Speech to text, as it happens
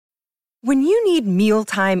When you need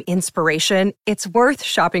mealtime inspiration, it's worth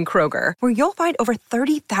shopping Kroger, where you'll find over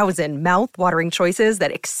 30,000 mouth-watering choices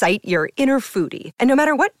that excite your inner foodie. And no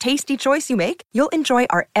matter what tasty choice you make, you'll enjoy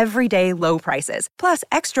our everyday low prices, plus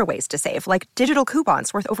extra ways to save, like digital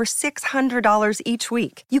coupons worth over $600 each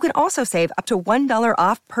week. You can also save up to $1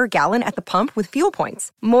 off per gallon at the pump with fuel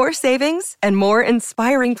points. More savings and more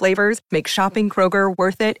inspiring flavors make shopping Kroger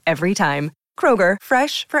worth it every time. Kroger,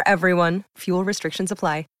 fresh for everyone. Fuel restrictions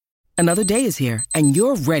apply. Another day is here, and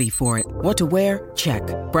you're ready for it. What to wear? Check.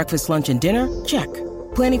 Breakfast, lunch, and dinner? Check.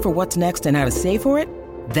 Planning for what's next and how to save for it?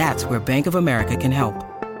 That's where Bank of America can help.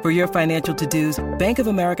 For your financial to-dos, Bank of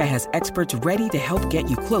America has experts ready to help get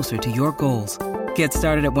you closer to your goals. Get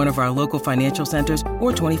started at one of our local financial centers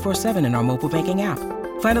or 24/7 in our mobile banking app.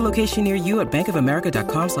 Find a location near you at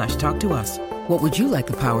bankofamerica.com/talktous. What would you like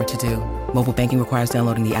the power to do? Mobile banking requires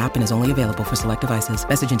downloading the app and is only available for select devices.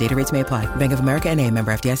 Message and data rates may apply. Bank of America N.A.,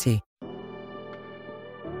 member FDIC.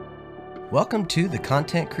 Welcome to the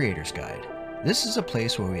Content Creators Guide. This is a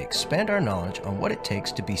place where we expand our knowledge on what it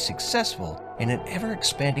takes to be successful in an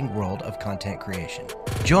ever-expanding world of content creation.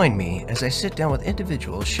 Join me as I sit down with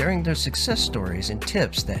individuals sharing their success stories and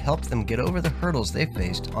tips that help them get over the hurdles they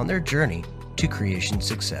faced on their journey to creation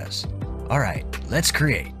success. All right, let's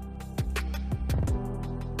create.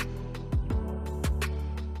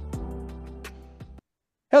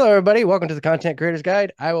 Hello, everybody. Welcome to the Content Creators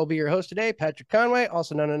Guide. I will be your host today, Patrick Conway,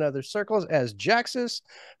 also known in other circles as Jaxus.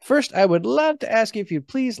 First, I would love to ask you if you'd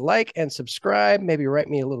please like and subscribe, maybe write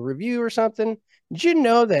me a little review or something. Did you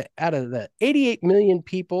know that out of the 88 million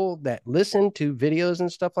people that listen to videos and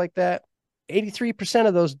stuff like that, 83%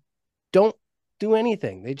 of those don't do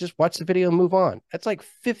anything. They just watch the video and move on. That's like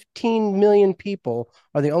 15 million people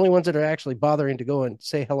are the only ones that are actually bothering to go and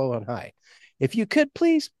say hello and hi. If you could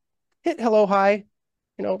please hit hello, hi,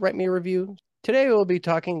 write me a review. Today we'll be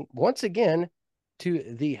talking once again to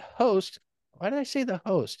the host. Why did I say the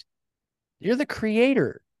host? You're the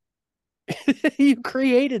creator. You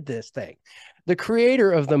created this thing. The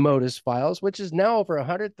creator of the Modus files, which is now over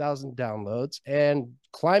 100,000 downloads and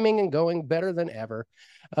climbing and going better than ever.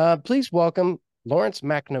 Please welcome Lawrance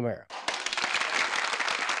Macnamara.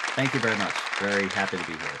 Thank you very much. Very happy to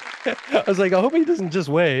be here. I was like, I hope he doesn't just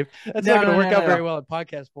wave. That's not going to work out very well in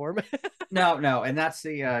podcast form. No. And that's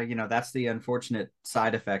the, that's the unfortunate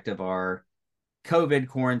side effect of our COVID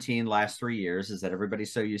quarantine last 3 years is that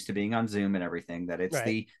everybody's so used to being on Zoom and everything that it's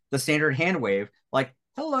right. the standard hand wave, like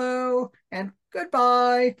hello and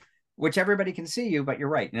goodbye, which everybody can see you, but you're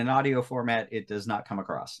right. In an audio format, it does not come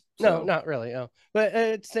across. So. No, not really. No. But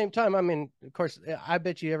at the same time, I mean, of course, I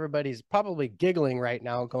bet you everybody's probably giggling right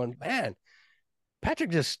now going, man,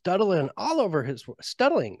 Patrick just stuttering all over his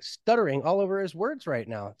words right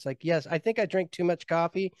now. It's like, yes, I think I drank too much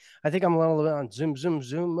coffee. I think I'm a little bit on zoom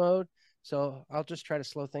mode. So I'll just try to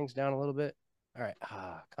slow things down a little bit. All right.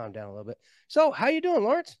 Calm down a little bit. So how you doing,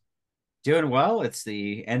 Lawrence? Doing well. It's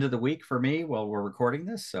the end of the week for me while we're recording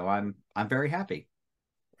this. So I'm very happy.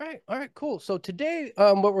 All right, cool. So today,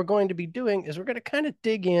 what we're going to be doing is we're going to kind of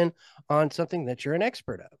dig in on something that you're an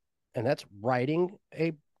expert of, and that's writing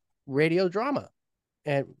a radio drama.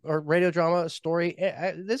 Or radio drama story.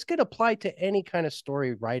 This could apply to any kind of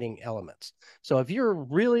story writing elements. So if you're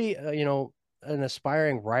really, an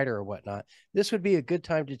aspiring writer or whatnot, this would be a good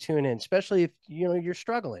time to tune in, especially if, you're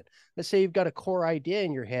struggling. Let's say you've got a core idea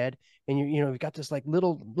in your head and you've got this like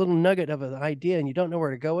little nugget of an idea and you don't know where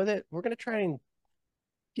to go with it. We're going to try and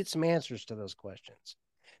get some answers to those questions.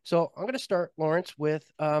 So I'm going to start, Lawrence, with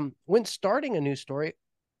when starting a new story,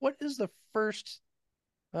 what is the first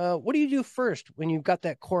what do you do first when you've got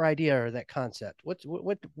that core idea or that concept? What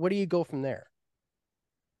do you go from there?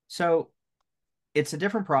 So it's a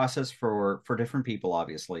different process for different people,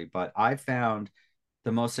 obviously, but I've found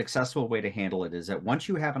the most successful way to handle it is that once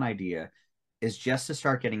you have an idea is just to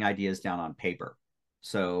start getting ideas down on paper.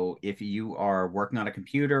 So if you are working on a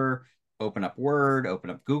computer, open up Word, open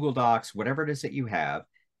up Google Docs, whatever it is that you have,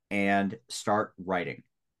 and start writing.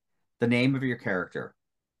 The name of your character.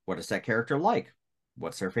 What is that character like?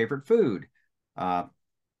 What's their favorite food?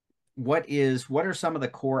 What are some of the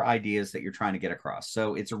core ideas that you're trying to get across?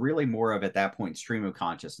 So it's really more of, at that point, stream of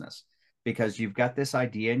consciousness, because you've got this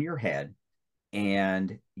idea in your head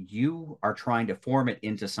and you are trying to form it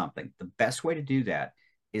into something. The best way to do that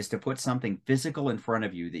is to put something physical in front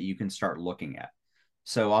of you that you can start looking at.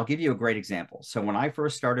 So I'll give you a great example. So when I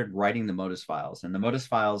first started writing the Modus files, and the Modus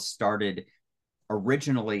files started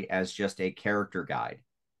originally as just a character guide,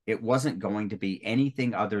 it wasn't going to be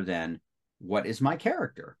anything other than, what is my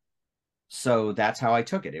character? So that's how I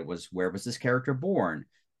took it. It was, where was this character born?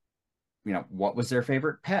 What was their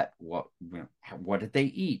favorite pet? What did they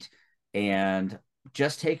eat? And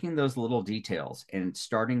just taking those little details and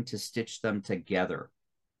starting to stitch them together.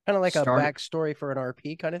 Kind of like a Start backstory for an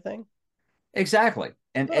RP kind of thing. exactly.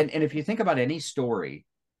 Huh. And if you think about any story,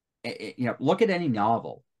 look at any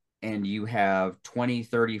novel and you have 20,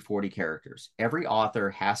 30, 40 characters. Every author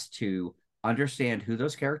has to understand who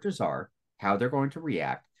those characters are, how they're going to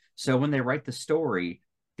react. So when they write the story,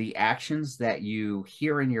 the actions that you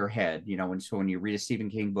hear in your head, when you read a Stephen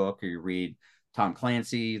King book or you read Tom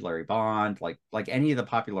Clancy, Larry Bond, like any of the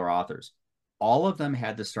popular authors, all of them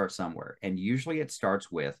had to start somewhere. And usually it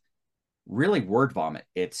starts with really word vomit.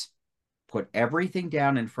 It's put everything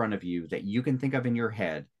down in front of you that you can think of in your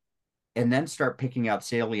head and then start picking out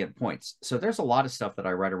salient points. So there's a lot of stuff that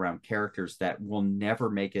I write around characters that will never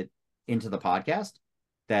make it into the podcast,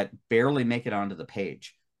 that barely make it onto the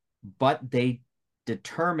page, but they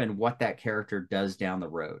determine what that character does down the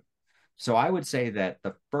road. So I would say that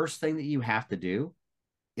the first thing that you have to do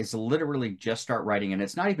is literally just start writing, and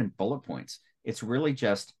it's not even bullet points. It's really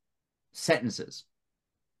just sentences.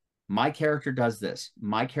 My character does this.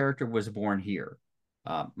 My character was born here.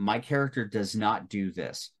 My character does not do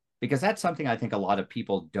this. Because that's something I think a lot of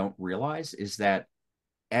people don't realize, is that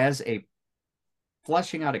as a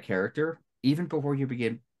fleshing out a character, even before you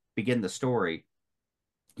begin the story,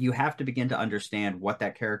 you have to begin to understand what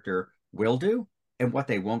that character will do and what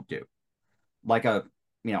they won't do. Like I'll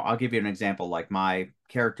give you an example, like my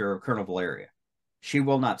character, Colonel Valeria. She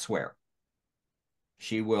will not swear.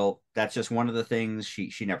 That's just one of the things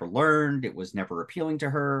she never learned. It was never appealing to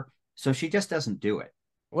her. So she just doesn't do it.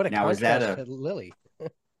 What a Now, is that contrast to Lily.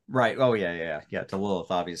 right? Oh yeah. To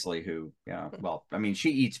Lilith, obviously, who, well, I mean, she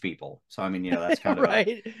eats people. So, I mean, that's kind of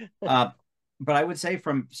right. But I would say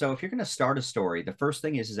so if you're going to start a story, the first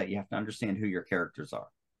thing is that you have to understand who your characters are.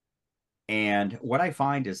 And what I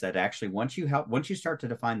find is that actually once you start to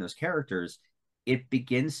define those characters, it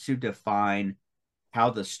begins to define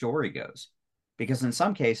how the story goes. Because in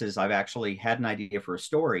some cases, I've actually had an idea for a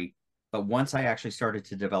story, but once I actually started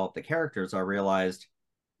to develop the characters, I realized,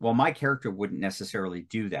 well, my character wouldn't necessarily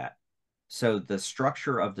do that. So the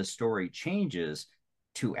structure of the story changes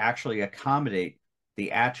to actually accommodate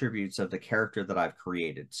the attributes of the character that I've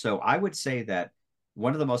created. So I would say that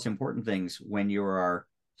one of the most important things when you are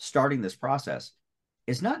starting this process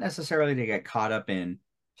is not necessarily to get caught up in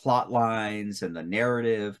plot lines and the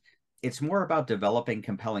narrative. It's more about developing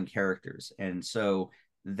compelling characters. And so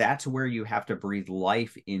that's where you have to breathe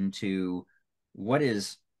life into what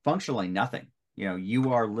is functionally nothing.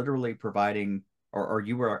 You are literally providing, or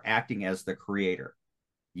you are acting as the creator.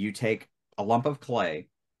 You take a lump of clay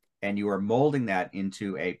and you are molding that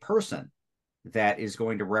into a person that is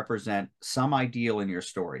going to represent some ideal in your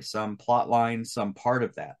story, some plot line, some part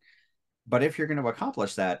of that. But if you're going to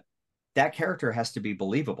accomplish that, that character has to be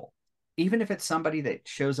believable. Even if it's somebody that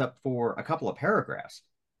shows up for a couple of paragraphs,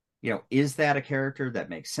 is that a character that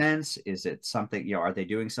makes sense? Is it something, are they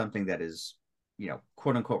doing something that is,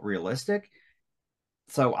 quote unquote realistic?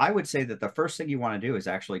 So I would say that the first thing you want to do is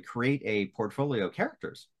actually create a portfolio of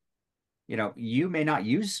characters. You may not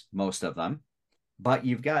use most of them, but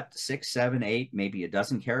you've got 6, 7, 8, maybe a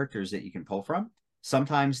dozen characters that you can pull from.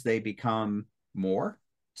 Sometimes they become more.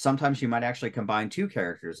 Sometimes you might actually combine 2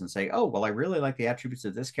 characters and say, oh, well, I really like the attributes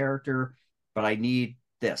of this character, but I need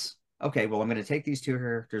this. Okay, well, I'm going to take these 2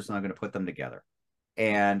 characters and I'm going to put them together.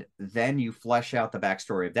 And then you flesh out the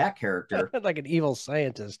backstory of that character. Like an evil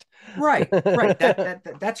scientist. Right.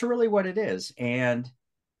 That's really what it is. And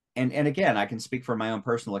again, I can speak from my own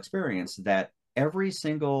personal experience that every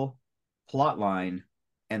single plot line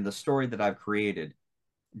and the story that I've created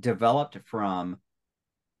developed from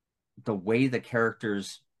the way the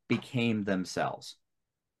characters became themselves.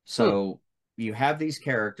 So you have these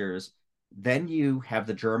characters, then you have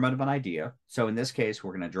the germ of an idea. So in this case,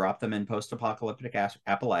 we're going to drop them in post-apocalyptic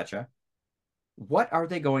Appalachia. What are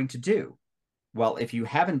they going to do? Well, if you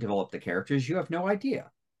haven't developed the characters, you have no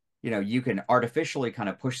idea. You can artificially kind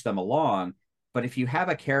of push them along, but if you have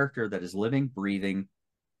a character that is living, breathing,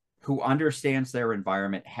 who understands their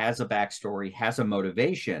environment, has a backstory, has a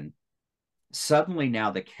motivation, suddenly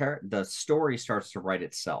now the story starts to write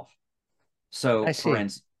itself. So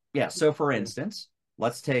for instance,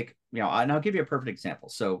 let's take, and I'll give you a perfect example.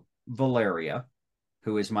 So Valeria,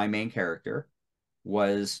 who is my main character,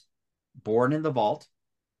 was born in the vault,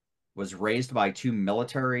 was raised by 2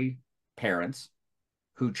 military parents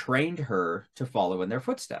who trained her to follow in their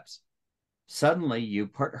footsteps. Suddenly you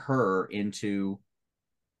put her into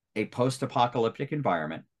a post-apocalyptic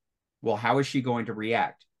environment. Well, how is she going to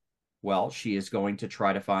react? Well, she is going to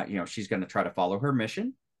try to find, she's going to try to follow her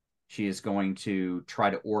mission. She is going to try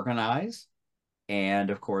to organize. And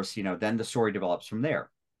of course, then the story develops from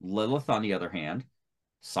there. Lilith, on the other hand,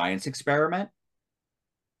 science experiment,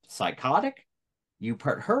 psychotic. You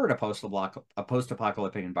put her in a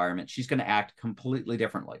post-apocalyptic environment, she's going to act completely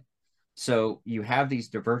differently. So you have these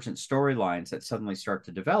divergent storylines that suddenly start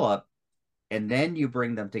to develop, and then you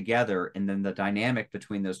bring them together, and then the dynamic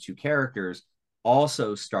between those two characters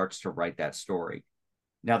also starts to write that story.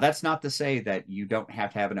 Now, that's not to say that you don't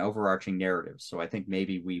have to have an overarching narrative. So I think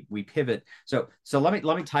maybe we pivot. So let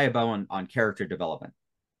me tie a bow on character development.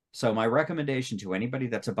 So my recommendation to anybody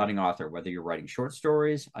that's a budding author, whether you're writing short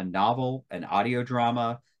stories, a novel, an audio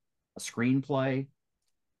drama, a screenplay,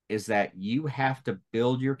 is that you have to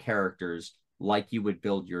build your characters like you would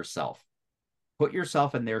build yourself. Put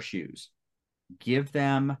yourself in their shoes. Give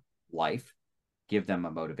them life, give them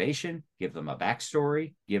a motivation, give them a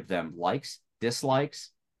backstory, give them likes,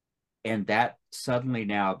 dislikes, and that suddenly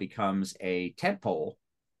now becomes a tentpole.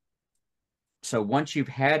 So once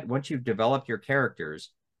you've developed your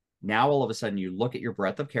characters, now all of a sudden you look at your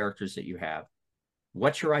breadth of characters that you have.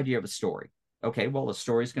 What's your idea of a story? Okay, well, the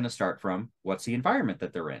story's going to start from what's the environment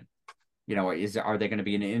that they're in? You know, are they going to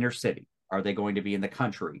be in an inner city? Are they going to be in the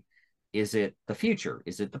country? Is it the future?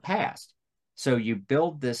 Is it the past? So you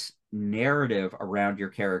build this narrative around your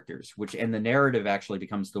characters, and the narrative actually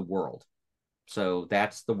becomes the world. So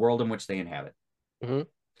that's the world in which they inhabit. Mm-hmm.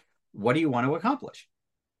 What do you want to accomplish?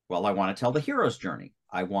 Well, I want to tell the hero's journey.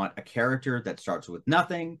 I want a character that starts with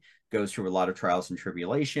nothing, goes through a lot of trials and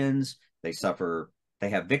tribulations. They suffer, they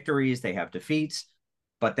have victories, they have defeats,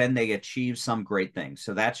 but then they achieve some great thing.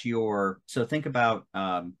 So so think about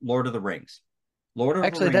Lord of the Rings.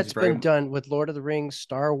 Actually, that's been done with Lord of the Rings,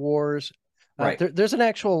 Star Wars. Right. There's an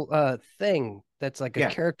actual thing that's like a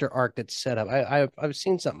character arc that's set up. I've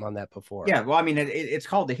seen something on that before. Yeah, well, I mean, it's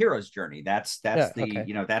called the hero's journey. That's the okay.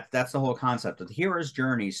 You know, that's the whole concept of the hero's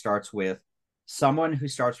journey. Starts with someone who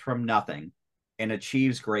starts from nothing and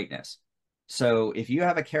achieves greatness. So if you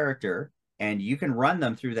have a character and you can run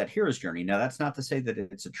them through that hero's journey, now that's not to say that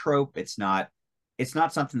it's a trope. It's not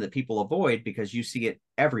something that people avoid, because you see it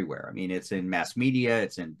everywhere. I mean, it's in mass media,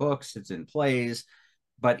 it's in books, it's in plays.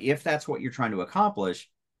 But if that's what you're trying to accomplish,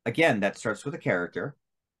 again, that starts with a character,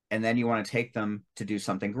 and then you want to take them to do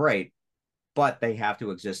something great, but they have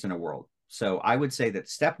to exist in a world. So I would say that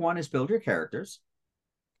step one is build your characters.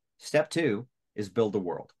 Step two is build the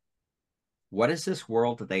world. What is this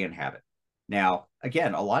world that they inhabit? Now,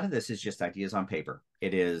 again, a lot of this is just ideas on paper.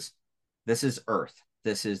 This is Earth.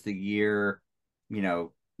 This is the year,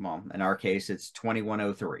 well, in our case, it's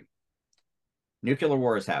 2103. Nuclear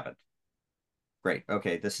war has happened. Great.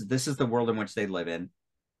 Okay, this is the world in which they live in.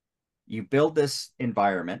 You build this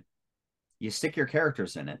environment, you stick your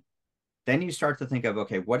characters in it, then you start to think of,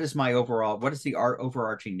 okay, what is the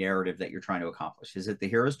overarching narrative that you're trying to accomplish? Is it the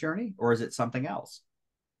hero's journey, or is it something else?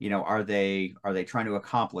 Are they trying to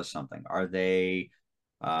accomplish something? Are they,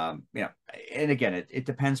 and again, it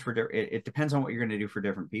depends it depends on what you're going to do for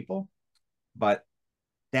different people, but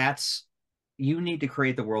you need to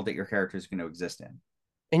create the world that your character is going to exist in.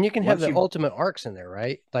 And you can have the ultimate arcs in there,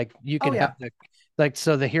 right? Like you can have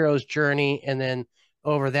the hero's journey, and then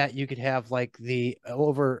over that you could have like the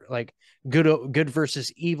good versus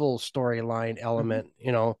evil storyline element,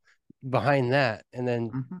 behind that. And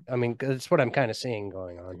then I mean, that's what I'm kind of seeing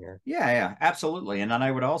going on here. Yeah, absolutely. And then I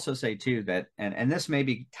would also say too that, and this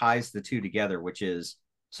maybe ties the two together, which is,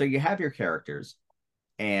 so you have your characters,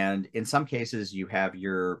 and in some cases you have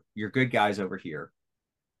your good guys over here.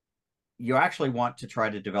 You actually want to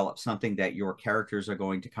try to develop something that your characters are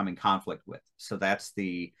going to come in conflict with. So that's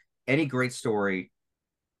any great story,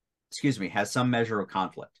 has some measure of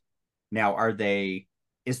conflict. Now,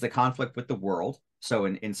 is the conflict with the world? So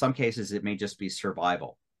in some cases, it may just be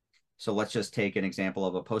survival. So let's just take an example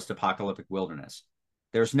of a post-apocalyptic wilderness.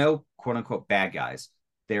 There's no quote unquote bad guys.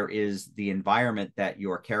 There is the environment that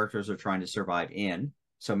your characters are trying to survive in.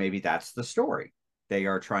 So maybe that's the story. They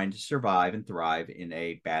are trying to survive and thrive in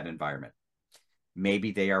a bad environment.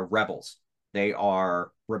 Maybe they are rebels. They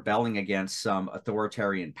are rebelling against some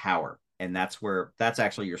authoritarian power. And that's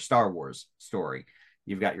actually your Star Wars story.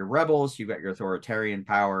 You've got your rebels, you've got your authoritarian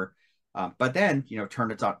power, but then,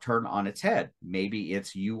 turn on its head. Maybe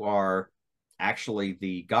it's you are actually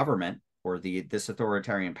the government or this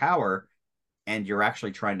authoritarian power, and you're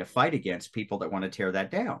actually trying to fight against people that want to tear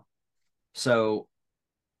that down. So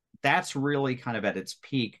that's really kind of at its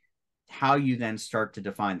peak, how you then start to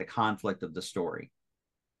define the conflict of the story.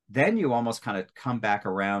 Then you almost kind of come back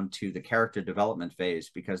around to the character development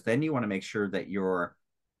phase, because then you want to make sure that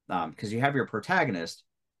because you have your protagonist,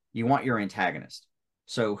 you want your antagonist.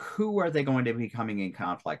 So who are they going to be coming in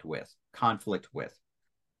conflict with?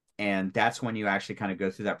 And that's when you actually kind of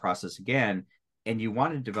go through that process again. and you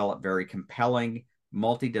want to develop very compelling,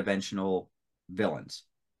 multi-dimensional villains.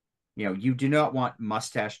 You do not want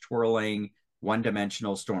mustache twirling,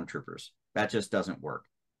 one-dimensional stormtroopers. That just doesn't work.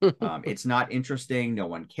 It's not interesting. No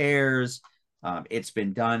one cares. It's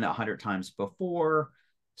been done 100 times before.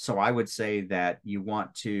 So I would say that you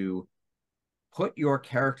want to put your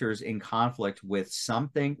characters in conflict with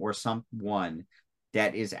something or someone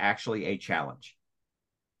that is actually a challenge,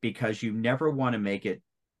 because you never want to make it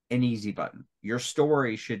an easy button. Your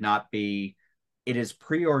story should not be, it is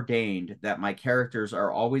preordained that my characters are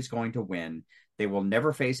always going to win. They will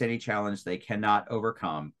never face any challenge they cannot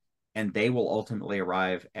overcome, and they will ultimately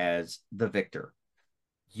arrive as the victor.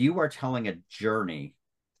 You are telling a journey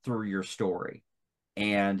through your story.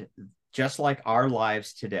 And just like our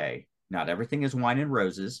lives today, not everything is wine and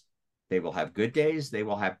roses. They will have good days, they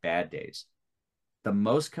will have bad days. The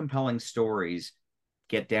most compelling stories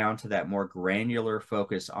get down to that more granular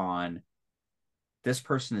focus on this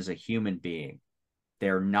person is a human being.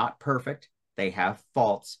 They're not perfect. They have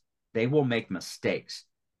faults. They will make mistakes.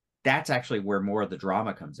 That's actually where more of the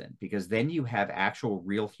drama comes in, because then you have actual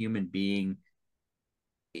real human being,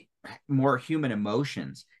 more human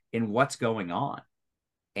emotions in what's going on.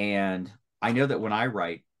 And I know that when I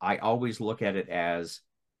write, I always look at it as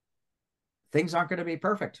things aren't going to be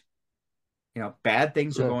perfect. Bad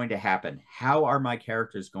things are going to happen. How are my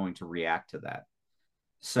characters going to react to that?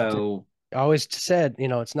 So I always said,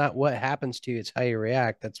 it's not what happens to you, it's how you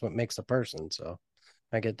react. That's what makes a person. So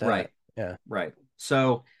I get that. Right. Yeah. Right.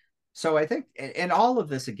 So I think, and all of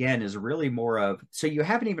this again is really more of, so you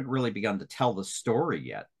haven't even really begun to tell the story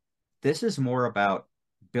yet. This is more about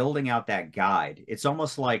building out that guide. It's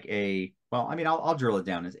almost like I'll drill it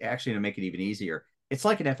down. It's actually, to make it even easier, it's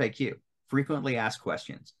like an FAQ, frequently asked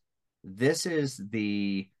questions. This is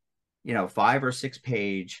the 5 or 6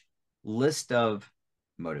 page list of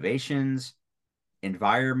motivations,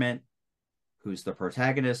 environment, who's the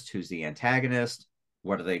protagonist, who's the antagonist,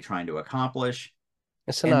 what are they trying to accomplish.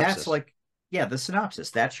 And that's like, the synopsis.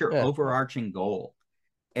 That's your overarching goal.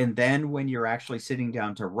 And then when you're actually sitting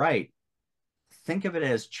down to write, think of it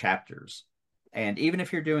as chapters. And even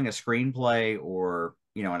if you're doing a screenplay or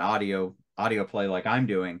an audio play like I'm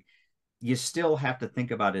doing, you still have to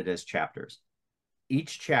think about it as chapters.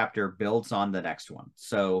 Each chapter builds on the next one.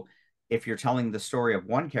 So if you're telling the story of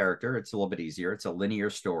one character, it's a little bit easier. It's a linear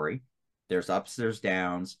story. There's ups, there's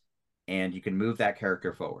downs, and you can move that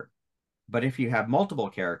character forward. But if you have multiple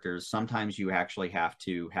characters, sometimes you actually have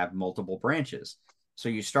to have multiple branches. So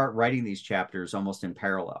you start writing these chapters almost in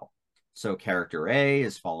parallel. So character A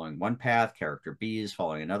is following one path, character B is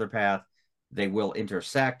following another path. They will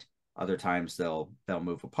intersect. Other times they'll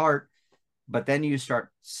move apart. But then you start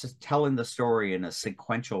telling the story in a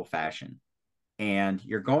sequential fashion, and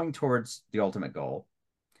you're going towards the ultimate goal.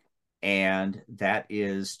 And that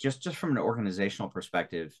is just from an organizational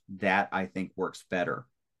perspective, that I think works better.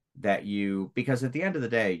 Because at the end of the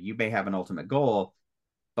day, you may have an ultimate goal,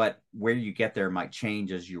 but where you get there might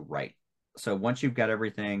change as you write. So once you've got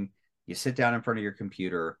everything, you sit down in front of your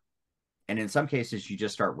computer, and in some cases, you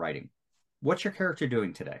just start writing. What's your character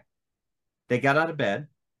doing today? They got out of bed.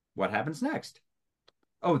 What happens next?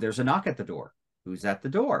 Oh, there's a knock at the door. Who's at the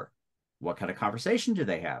door? What kind of conversation do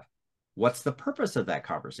they have? What's the purpose of that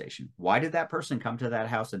conversation? Why did that person come to that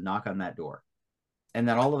house and knock on that door? And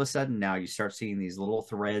then all of a sudden now you start seeing these little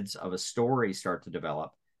threads of a story start to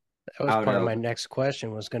develop. That was part of my next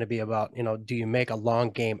question, was going to be about, do you make a long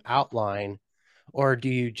game outline, or do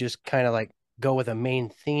you just kind of like go with a main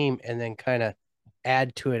theme and then kind of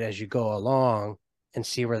add to it as you go along and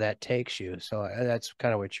see where that takes you? So that's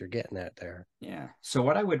kind of what you're getting at there. Yeah. So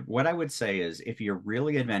what I would say is, if you're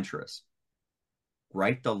really adventurous,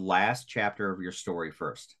 write the last chapter of your story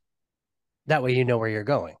first. That way you know where you're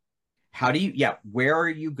going. Where are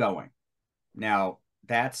you going? Now,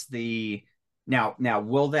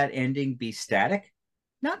 will that ending be static?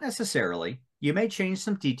 Not necessarily. You may change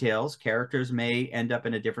some details. Characters may end up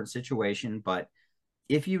in a different situation, but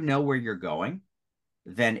if you know where you're going,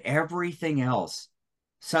 then everything else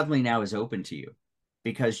suddenly now is open to you,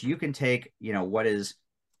 because you can take,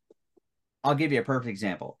 I'll give you a perfect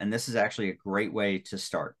example. And this is actually a great way to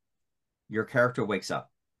start. Your character wakes up.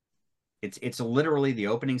 It's literally, the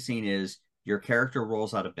opening scene is your character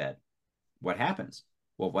rolls out of bed. What happens?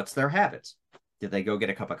 Well, what's their habits? Did they go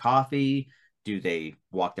get a cup of coffee? Do they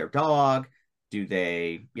walk their dog? Do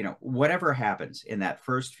they, whatever happens in that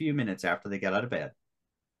first few minutes after they get out of bed.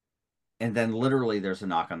 And then literally there's a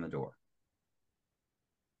knock on the door.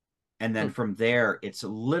 And then from there, it's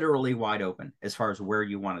literally wide open as far as where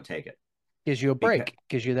you want to take it. Gives you a break,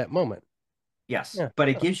 gives you that moment. Yes, Yeah. but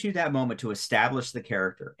it gives you that moment to establish the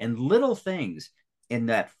character, and little things in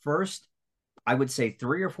that first, I would say,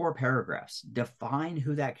 3 or 4 paragraphs define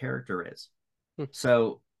who that character is. Hmm.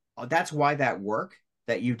 So that's why that work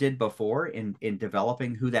that you did before in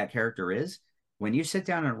developing who that character is, when you sit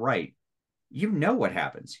down and write, you know what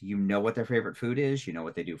happens. You know what their favorite food is. You know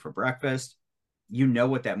what they do for breakfast. You know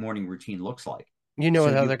what that morning routine looks like. You know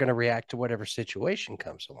So how you they're going to react to whatever situation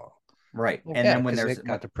comes along. right, and Yeah, then when because there's they've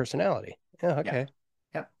got the personality. Yeah, yeah, okay.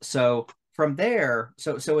 yeah. So from there,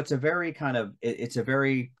 so it's a very kind of it's a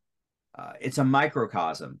very it's a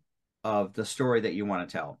microcosm of the story that you want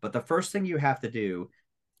to tell. But the first thing you have to do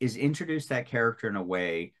is introduce that character in a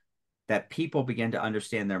way that people begin to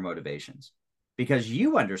understand their motivations, because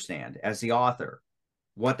you understand as the author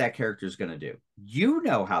what that character is going to do. You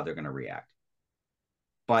know how they're going to react.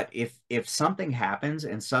 But if something happens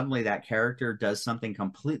and suddenly that character does something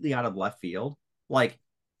completely out of left field, like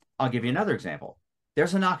I'll give you another example.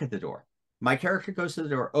 There's a knock at the door. My character goes to the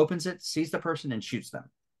door, opens it, sees the person, and shoots them.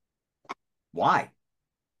 Why?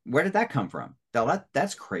 Where did that come from?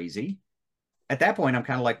 That's crazy. At that point, I'm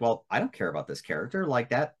kind of like, well, I don't care about this character. Like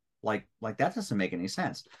that, like that doesn't make any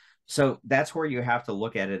sense. So that's where you have to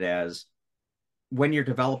look at it as, when you're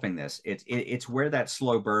developing this, it's where that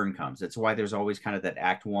slow burn comes. It's why there's always kind of that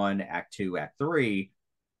act 1, act 2, act 3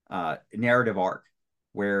 narrative arc,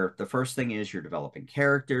 where the first thing is you're developing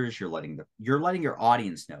characters, you're letting your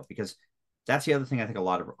audience know, because that's the other thing I think a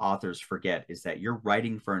lot of authors forget, is that you're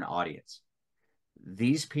writing for an audience.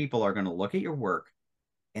 These people are going to look at your work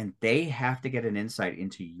and they have to get an insight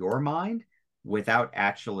into your mind without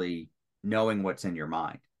actually knowing what's in your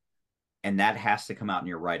mind. And that has to come out in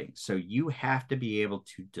your writing. So you have to be able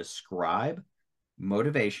to describe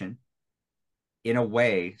motivation in a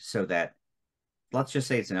way so that, let's just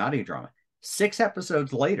say it's an audio drama. 6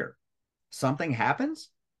 episodes later, something happens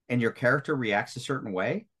and your character reacts a certain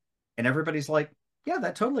way. And everybody's like, yeah,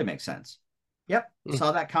 that totally makes sense. Yep.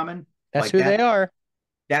 Saw that coming. That's like who that. they are.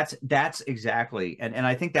 That's exactly. And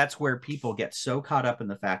I think that's where people get so caught up in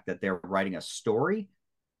the fact that they're writing a story,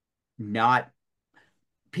 not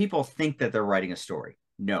people think that they're writing a story.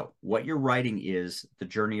 No, what you're writing is the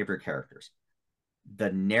journey of your characters. The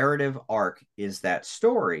narrative arc is that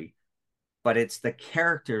story, but it's the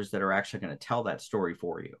characters that are actually going to tell that story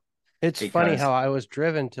for you. It's funny how I was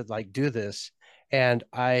driven to like do this, and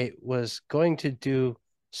I was going to do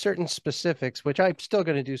certain specifics, which I'm still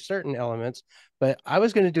going to do certain elements, but I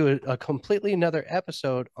was going to do a completely another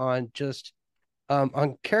episode on just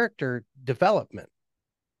on character development.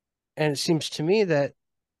 And it seems to me that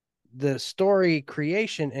the story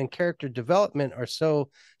creation and character development are so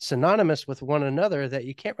synonymous with one another that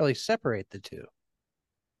you can't really separate the two.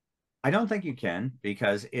 I don't think you can,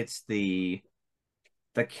 because it's the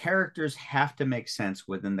characters have to make sense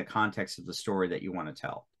within the context of the story that you want to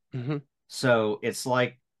tell. Mm-hmm. So it's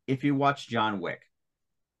like if you watch John Wick.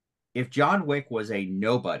 If John Wick was a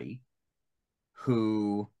nobody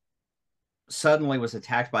who suddenly was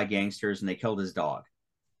attacked by gangsters and they killed his dog,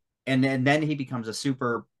 and then he becomes a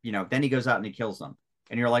super, then he goes out and he kills them,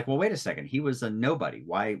 and you're like, well, wait a second, he was a nobody.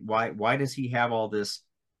 Why does he have all this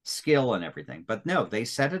skill and everything? But no, they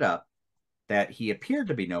set it up that he appeared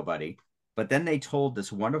to be nobody, but then they told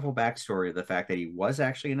this wonderful backstory of the fact that he was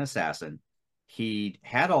actually an assassin. He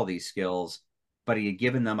had all these skills, but he had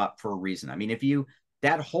given them up for a reason. I mean,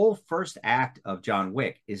 that whole first act of John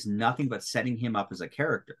Wick is nothing but setting him up as a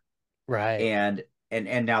character. Right.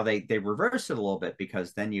 And now they reverse it a little bit,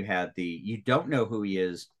 because then you don't know who he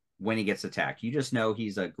is when he gets attacked. You just know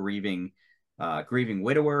he's a grieving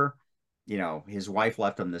widower. His wife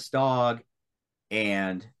left him this dog,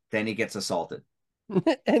 and then he gets assaulted.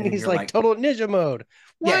 and he's like total ninja mode.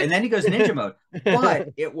 What? Yeah, and then he goes ninja mode.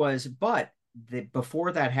 But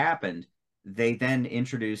before that happened, they then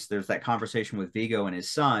introduced, there's that conversation with Viggo and his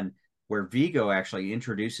son, where Viggo actually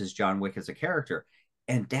introduces John Wick as a character.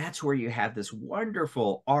 And that's where you have this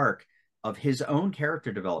wonderful arc of his own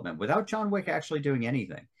character development without John Wick actually doing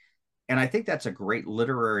anything. And I think that's a great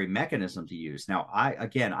literary mechanism to use. Now,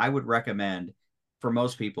 I would recommend for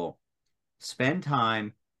most people, spend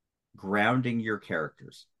time grounding your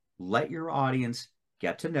characters. Let your audience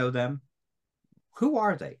get to know them. Who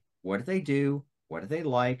are they? What do they do? What do they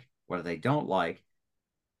like? What do they don't like?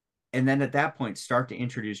 And then at that point, start to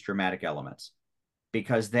introduce dramatic elements,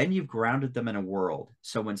 because then you've grounded them in a world.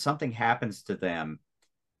 So when something happens to them,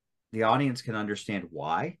 the audience can understand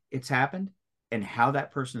why it's happened and how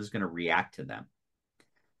that person is going to react to them.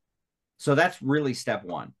 So that's really step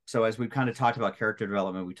one. So as we've kind of talked about character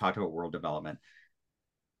development, we talked about world development.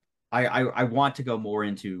 I want to go more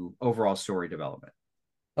into overall story development.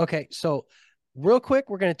 Okay, so real quick,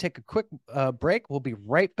 we're going to take a quick break. We'll be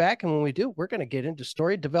right back. And when we do, we're going to get into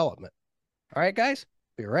story development. All right, guys,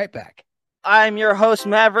 be right back. I'm your host,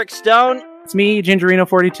 Maverick Stone. It's me,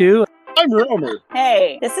 Gingerino42. I'm Romer.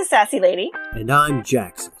 Hey, this is Sassy Lady. And I'm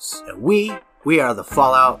Jaxus. And we are the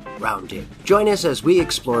Fallout Roundtable. Join us as we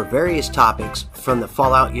explore various topics from the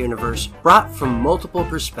Fallout universe brought from multiple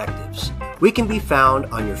perspectives. We can be found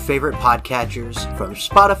on your favorite podcatchers from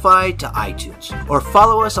Spotify to iTunes. Or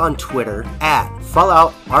follow us on Twitter at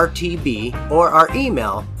FalloutRTB or our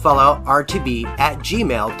email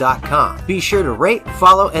falloutrtb@gmail.com. Be sure to rate,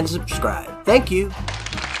 follow, and subscribe. Thank you.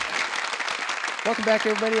 Welcome back,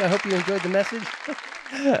 everybody. I hope you enjoyed the message.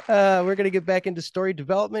 We're going to get back into story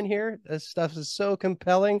development here. This stuff is so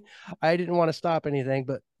compelling. I didn't want to stop anything,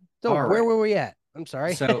 but so where were we at? I'm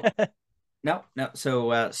sorry. So no.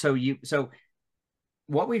 So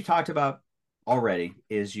what we've talked about already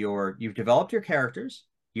is you've developed your characters,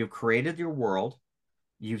 you've created your world,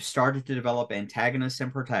 you've started to develop antagonists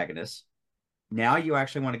and protagonists. Now you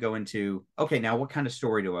actually want to go into, okay, now what kind of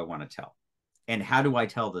story do I want to tell? And how do I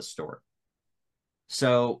tell this story?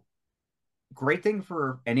 So great thing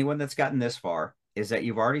for anyone that's gotten this far is that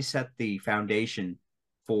you've already set the foundation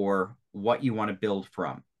for what you want to build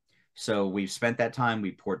from. So we've spent that time,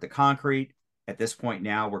 we poured the concrete. At this point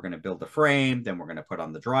now, we're going to build the frame, then we're going to put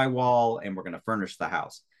on the drywall, and we're going to furnish the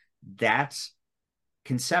house. That's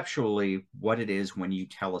conceptually what it is when you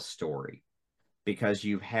tell a story, because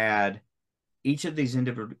you've had each of these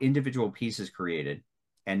individual pieces created,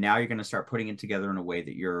 and now you're going to start putting it together in a way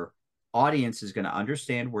that your audience is going to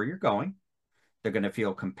understand where you're going. They're going to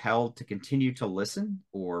feel compelled to continue to listen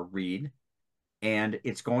or read, and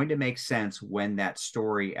it's going to make sense when that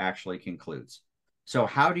story actually concludes. So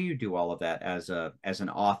how do you do all of that as an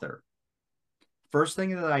author? First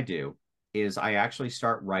thing that I do is I actually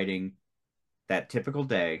start writing that typical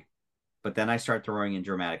day, but then I start throwing in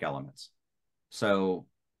dramatic elements. So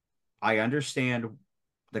I understand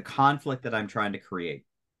the conflict that I'm trying to create.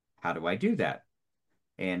 How do I do that?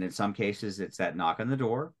 And in some cases, it's that knock on the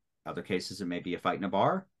door. Other cases, it may be a fight in a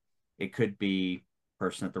bar. It could be a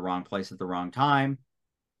person at the wrong place at the wrong time.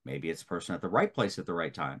 Maybe it's a person at the right place at the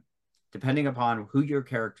right time, depending upon who your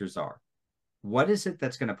characters are. What is it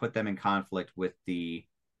that's going to put them in conflict with the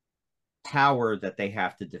power that they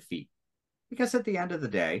have to defeat? Because at the end of the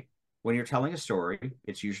day, when you're telling a story,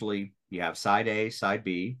 it's usually you have side A, side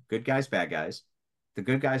B, good guys, bad guys. The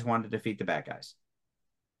good guys want to defeat the bad guys.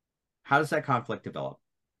 How does that conflict develop?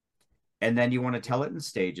 And then you want to tell it in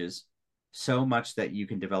stages so much that you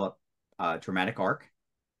can develop a dramatic arc.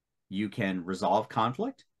 You can resolve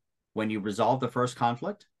conflict. When you resolve the first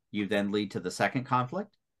conflict, you then lead to the second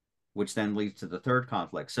conflict, which then leads to the third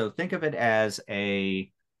conflict. So think of it as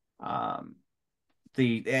the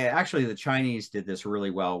Chinese did this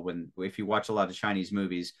really well. If you watch a lot of Chinese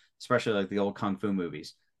movies, especially like the old Kung Fu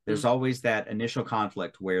movies, there's always that initial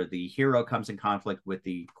conflict where the hero comes in conflict with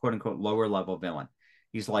the quote unquote lower level villain.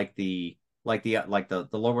 He's like the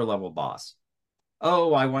lower level boss.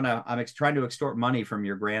 Oh, I'm trying to extort money from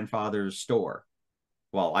your grandfather's store.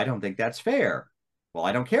 Well, I don't think that's fair. Well,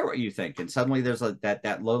 I don't care what you think. And suddenly there's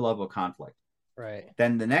that low level conflict. Right.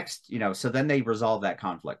 Then the next, so then they resolve that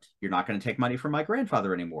conflict. You're not going to take money from my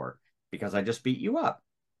grandfather anymore because I just beat you up.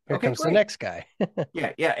 Here comes the next guy.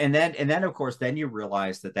 Yeah. And then of course, then you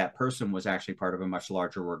realize that person was actually part of a much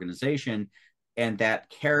larger organization. And that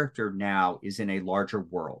character now is in a larger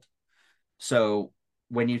world. So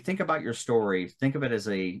when you think about your story, think of it as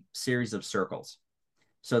a series of circles.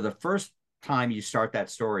 So the first time you start that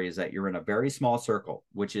story is that you're in a very small circle,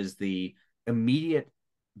 which is the immediate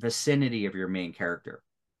vicinity of your main character.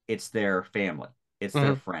 It's their family. It's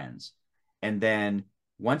their friends. And then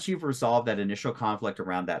once you've resolved that initial conflict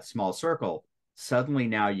around that small circle, suddenly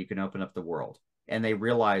now you can open up the world. And they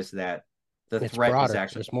realize that the threat is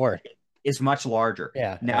actually more. Is much larger.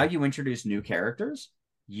 Yeah. Now you introduce new characters.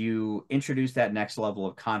 You introduce that next level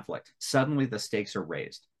of conflict. Suddenly the stakes are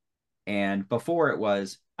raised. And before it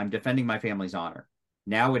was, I'm defending my family's honor.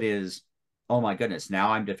 Now it is, oh my goodness,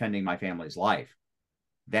 now I'm defending my family's life.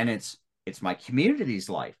 Then it's my community's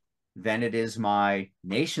life. Then it is my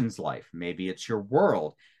nation's life. Maybe it's your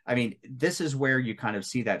world. I mean, this is where you kind of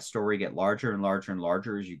see that story get larger and larger and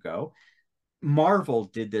larger as you go. Marvel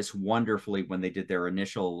did this wonderfully when they did their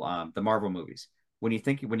initial the Marvel movies. When you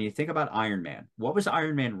think about Iron Man, what was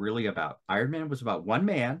Iron Man really about? Iron Man was about one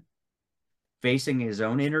man facing his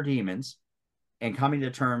own inner demons and coming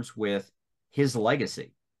to terms with his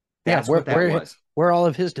legacy. That's what that was. where all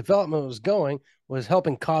of his development was going was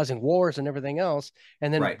helping causing wars and everything else.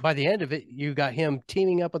 And then Right. by the end of it, you got him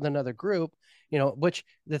teaming up with another group, which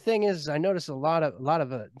the thing is, I noticed a lot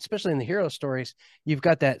of especially in the hero stories, you've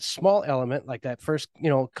got that small element, like that first,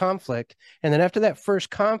 conflict. And then after that first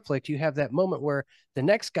conflict, you have that moment where the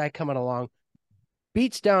next guy coming along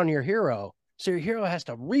beats down your hero. So your hero has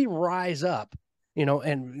to re-rise up,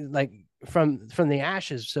 and like from the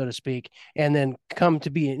ashes, so to speak, and then come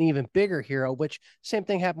to be an even bigger hero. Which same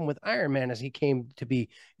thing happened with Iron Man as he came to be,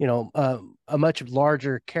 a much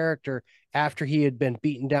larger character after he had been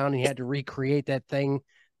beaten down and he had to recreate that thing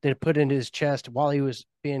that put into his chest while he was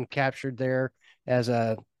being captured there as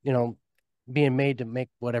a, being made to make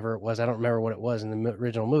whatever it was. I don't remember what it was in the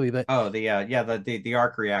original movie, but Oh, the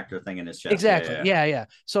arc reactor thing in his chest. exactly. Yeah.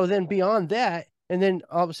 So then beyond that, and then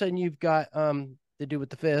all of a sudden you've got the dude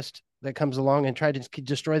with the fist that comes along and tried to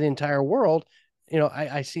destroy the entire world.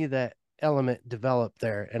 I see that element develop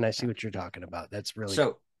there, and I see what you're talking about. That's really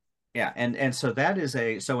So yeah, and so that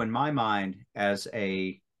is so in my mind as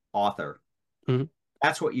a author, Mhm.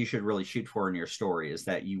 that's what you should really shoot for in your story, is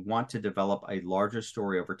that you want to develop a larger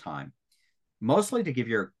story over time, mostly to give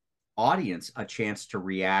your audience a chance to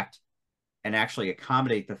react and actually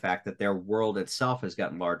accommodate the fact that their world itself has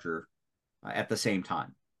gotten larger at the same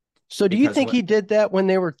time. So do you Because think he did that when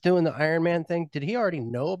they were doing the Iron Man thing? Did he already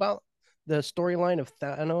know about the storyline of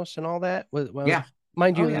Thanos and all that? Well, yeah,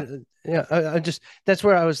 mind oh you, yeah, yeah, I just that's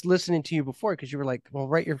where I was listening to you before because you were like, "Well,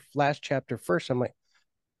 write your last chapter first." I'm like,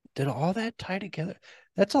 did all that tie together?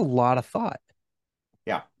 That's a lot of thought.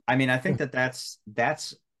 yeah. I mean, I think that's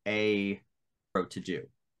a road to do.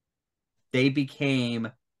 They became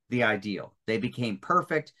the ideal. They became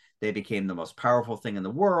perfect. They became the most powerful thing in the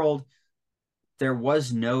world. There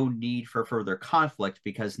was no need for further conflict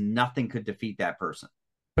because nothing could defeat that person.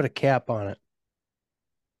 Put a cap on it.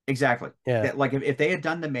 Exactly. Yeah. That, like if they had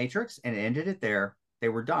done the Matrix and ended it there, they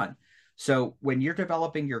were done. So when you're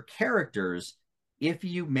developing your characters, if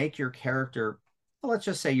you make your character, well, let's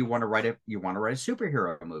just say you want to write a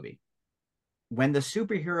superhero movie. When the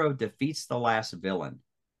superhero defeats the last villain,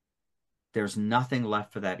 there's nothing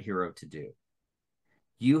left for that hero to do.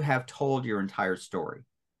 You have told your entire story.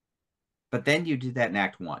 But then you did that in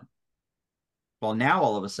Act One. Well, now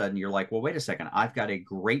all of a sudden you're like, well, wait a second. I've got a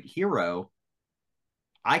great hero.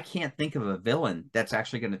 I can't think of a villain that's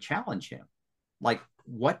actually going to challenge him. Like,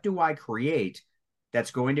 what do I create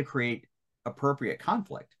that's going to create appropriate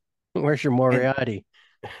conflict? Where's your And Moriarty?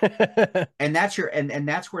 and that's your and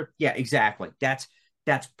that's where, yeah, exactly. That's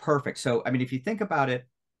perfect. So I mean, if you think about it,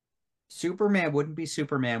 Superman wouldn't be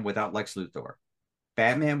Superman without Lex Luthor.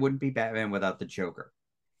 Batman wouldn't be Batman without the Joker.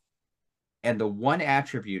 And the one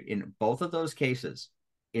attribute in both of those cases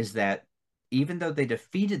is that even though they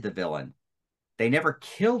defeated the villain, they never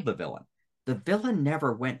killed the villain. The villain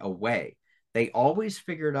never went away. They always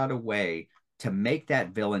figured out a way to make that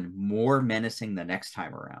villain more menacing the next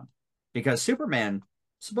time around. Because Superman,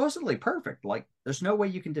 supposedly perfect, like there's no way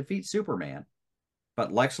you can defeat Superman.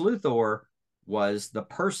 But Lex Luthor was the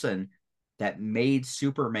person that made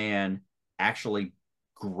Superman actually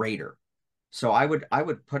greater. So I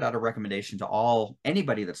would put out a recommendation to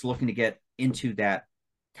anybody that's looking to get into that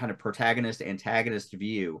kind of protagonist antagonist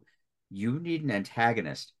view. You need an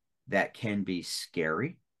antagonist that can be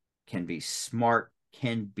scary, can be smart,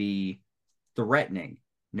 can be threatening,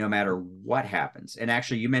 no matter what happens. And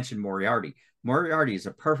actually, you mentioned Moriarty. Moriarty is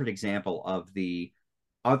a perfect example of the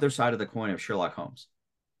other side of the coin of Sherlock Holmes,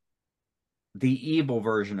 the evil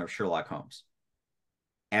version of Sherlock Holmes.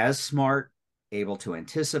 As smart, able to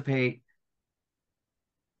anticipate,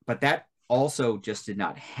 but that also just did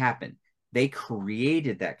not happen. They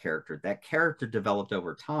created that character. That character developed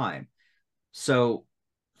over time. So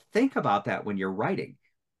think about that when you're writing,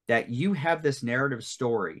 that you have this narrative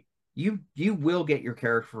story. You will get your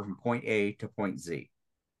character from point A to point Z.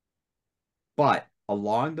 But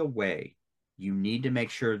along the way, you need to make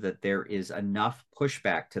sure that there is enough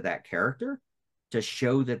pushback to that character to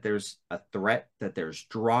show that there's a threat, that there's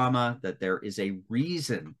drama, that there is a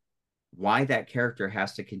reason why that character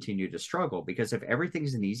has to continue to struggle. Because if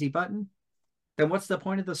everything's an easy button, then what's the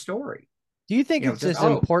point of the story? Do you think it's just, as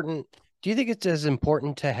important? Do you think it's as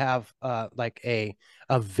important to have like a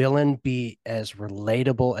villain be as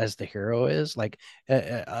relatable as the hero is, like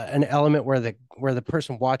an element where the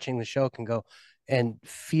person watching the show can go and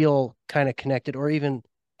feel kind of connected, or even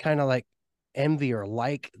kind of like envy or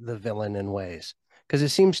like the villain in ways? Because it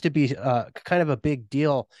seems to be kind of a big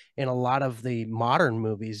deal in a lot of the modern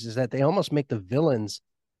movies, is that they almost make the villains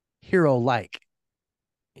hero-like,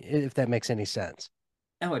 if that makes any sense.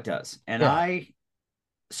 No, it does. And Yeah.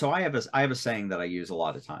 I have a saying that I use a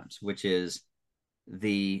lot of times, which is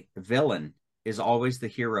the villain is always the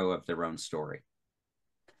hero of their own story.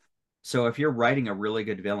 So if you're writing a really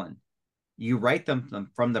good villain, you write them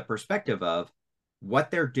from the perspective of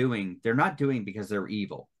what they're doing. They're not doing because they're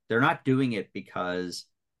evil. They're not doing it because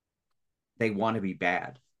they want to be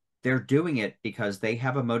bad. They're doing it because they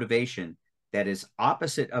have a motivation that is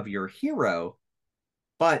opposite of your hero,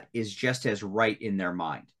 but is just as right in their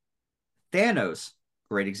mind. Thanos,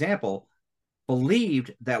 great example,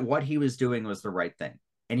 believed that what he was doing was the right thing,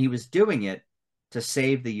 and he was doing it to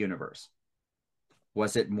save the universe.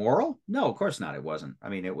 Was it moral? No, of course not. It wasn't. I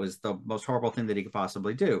mean, it was the most horrible thing that he could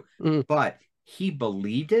possibly do. But he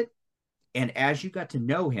believed it. And as you got to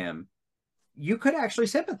know him, you could actually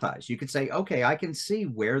sympathize. You could say, okay, I can see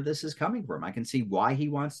where this is coming from. I can see why he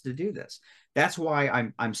wants to do this. That's why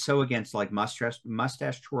I'm so against like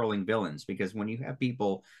mustache twirling villains, because when you have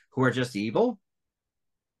people who are just evil,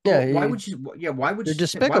 why would you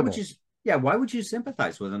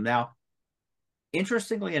sympathize with them? Now,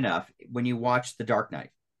 interestingly enough, when you watch The Dark Knight,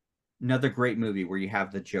 another great movie where you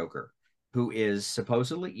have the Joker, who is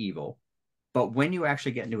supposedly evil, but when you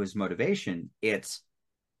actually get into his motivation, it's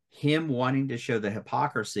him wanting to show the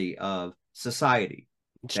hypocrisy of society.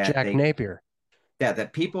 It's Jack Napier.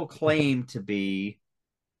 That people claim to be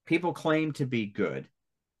good,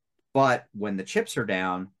 but when the chips are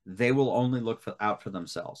down, they will only look out for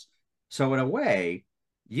themselves. So in a way,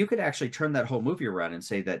 you could actually turn that whole movie around and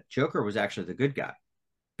say that Joker was actually the good guy,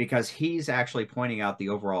 because he's actually pointing out the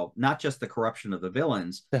overall, not just the corruption of the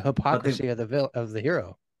villains, the hypocrisy of the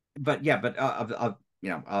hero. But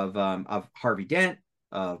of Harvey Dent,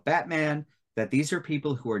 of Batman, that these are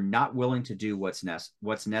people who are not willing to do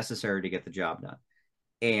what's necessary to get the job done.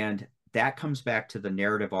 And that comes back to the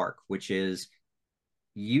narrative arc, which is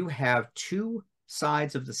you have two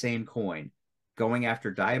sides of the same coin going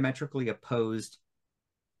after diametrically opposed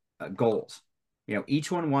goals.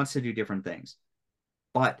 Each one wants to do different things,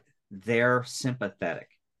 but they're sympathetic.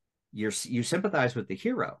 You sympathize with the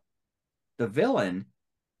hero. The villain,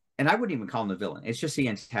 and I wouldn't even call him the villain, it's just the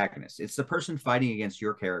antagonist. It's the person fighting against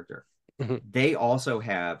your character. They also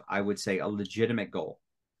have, I would say, a legitimate goal.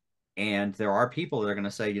 And there are people that are going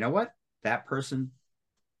to say, you know what, that person,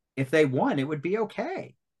 if they won, it would be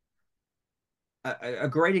okay. A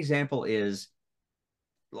great example is,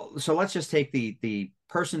 so let's just take the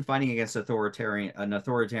person fighting against an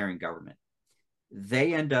authoritarian government.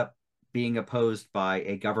 They end up being opposed by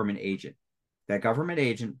a government agent. That government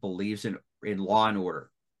agent believes in law and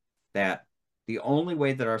order, that the only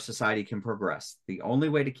way that our society can progress, the only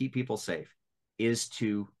way to keep people safe, is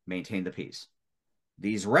to maintain the peace.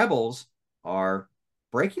 These rebels are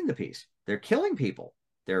breaking the peace. They're killing people.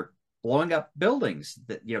 They're blowing up buildings.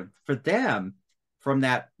 That, for them, from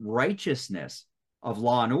that righteousness of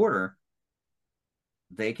law and order,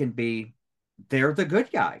 they're the good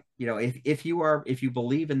guy. If you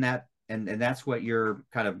believe in that, and that's what your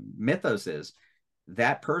kind of mythos is,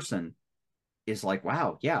 that person is like,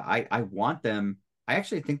 wow, yeah, I want them. I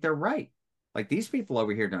actually think they're right. Like, these people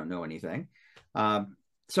over here don't know anything.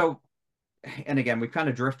 So, and again, we've kind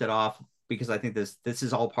of drifted off, because I think this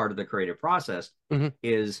is all part of the creative process.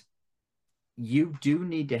 Is you do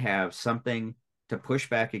need to have something to push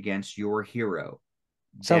back against your hero.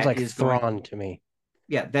 Sounds like Thrawn to me.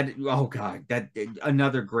 Yeah, oh god, that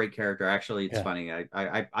another great character. Actually, it's funny.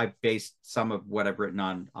 I based some of what I've written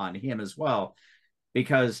on him as well,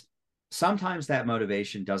 because sometimes that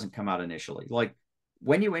motivation doesn't come out initially. Like,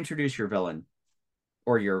 when you introduce your villain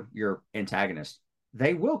or your antagonist,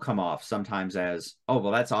 they will come off sometimes as, oh,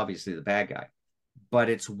 well, that's obviously the bad guy. But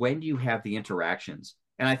it's when you have the interactions.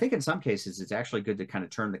 And I think in some cases, it's actually good to kind of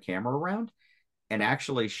turn the camera around and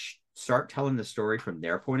actually start telling the story from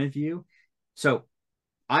their point of view. So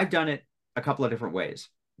I've done it a couple of different ways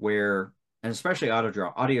where, and especially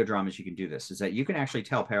audio dramas, you can do this, is that you can actually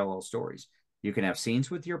tell parallel stories. You can have scenes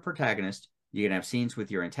with your protagonist. You can have scenes with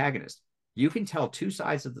your antagonist. You can tell two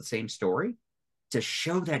sides of the same story to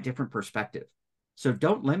show that different perspective. So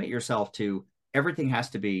don't limit yourself to everything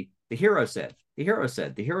has to be the hero said,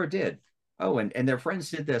 the hero did. Oh, and their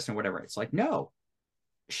friends did this and whatever. It's like, no,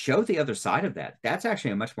 show the other side of that. That's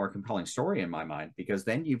actually a much more compelling story in my mind, because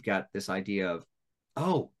then you've got this idea of,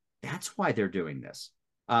 oh, that's why they're doing this.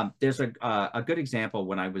 There's a good example.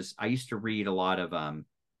 When I used to read a lot of,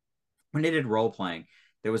 when they did role playing,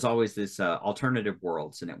 there was always this alternative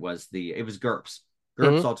worlds, and it was GURPS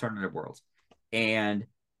Alternative Worlds. And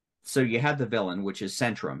so you have the villain, which is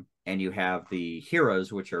Centrum, and you have the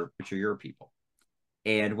heroes, which are your people.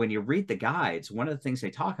 And when you read the guides, one of the things they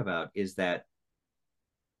talk about is that,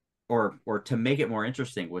 or to make it more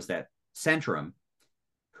interesting, was that Centrum,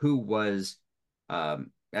 who was,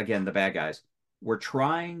 again, the bad guys, we're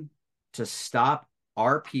trying to stop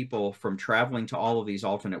our people from traveling to all of these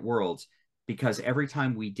alternate worlds, because every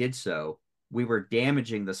time we did so, we were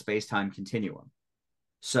damaging the space-time continuum.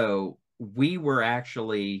 So we were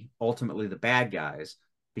actually ultimately the bad guys,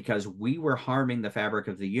 because we were harming the fabric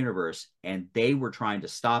of the universe and they were trying to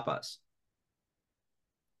stop us.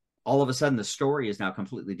 All of a sudden, the story is now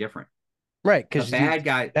completely different. Right, because the bad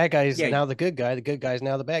guy is now the good guy. The good guy is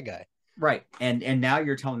now the bad guy. Right. And now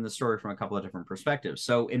you're telling the story from a couple of different perspectives.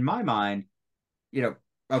 So in my mind,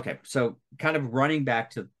 okay, so kind of running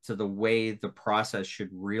back to the way the process should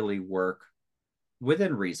really work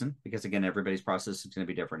within reason, because again, everybody's process is going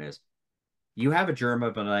to be different, is you have a germ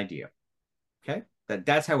of an idea. Okay.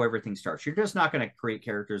 That's how everything starts. You're just not going to create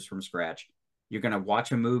characters from scratch. You're going to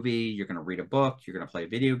watch a movie. You're going to read a book. You're going to play a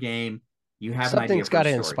video game. You have an idea. Something's got to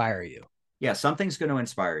inspire you. Yeah, something's going to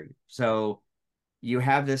inspire you. So you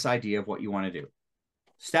have this idea of what you want to do.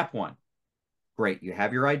 Step one, great. You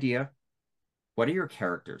have your idea. What are your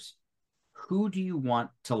characters? Who do you want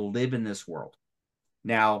to live in this world?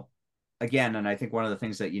 Now, again, and I think one of the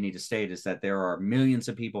things that you need to state is that there are millions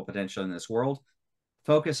of people potentially in this world.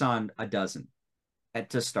 Focus on a dozen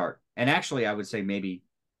to start. And actually, I would say maybe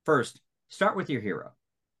first, start with your hero.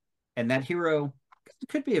 And that hero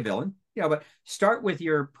could be a villain, but start with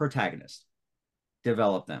your protagonist.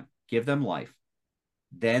 Develop them. Give them life.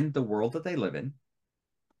 Then the world that they live in.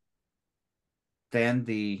 Then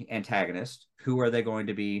the antagonist. Who are they going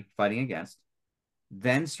to be fighting against?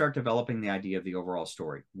 Then start developing the idea of the overall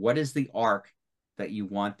story. What is the arc that you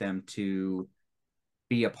want them to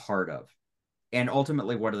be a part of? And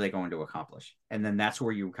ultimately, what are they going to accomplish? And then that's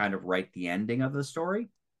where you kind of write the ending of the story.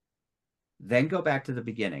 Then go back to the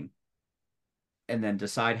beginning and then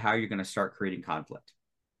decide how you're going to start creating conflict.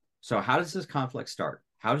 So how does this conflict start?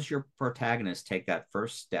 How does your protagonist take that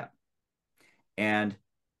first step? And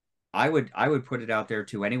I would put it out there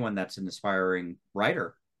to anyone that's an aspiring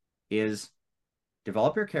writer, is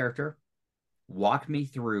develop your character, walk me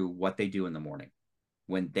through what they do in the morning.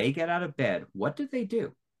 When they get out of bed, what do they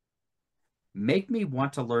do? Make me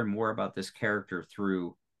want to learn more about this character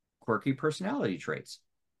through quirky personality traits.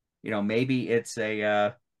 Maybe it's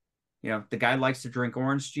the guy likes to drink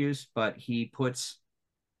orange juice, but he puts,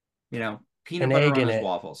 peanut butter on his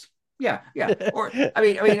waffles. Yeah. Or I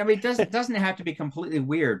mean, it doesn't have to be completely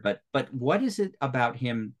weird, but what is it about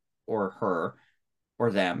him or her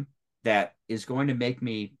or them that is going to make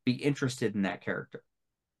me be interested in that character?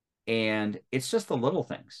 And it's just the little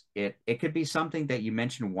things. It could be something that you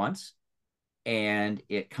mention once and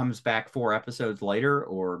it comes back 4 episodes later,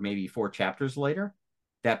 or maybe 4 chapters later,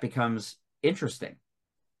 that becomes interesting.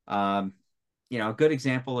 A good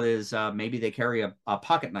example is maybe they carry a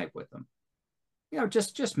pocket knife with them.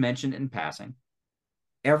 Just mention it in passing.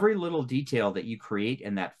 Every little detail that you create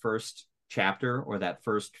in that first chapter or that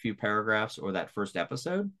first few paragraphs or that first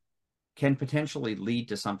episode can potentially lead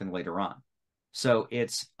to something later on. So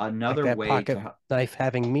it's another like that way pocket knife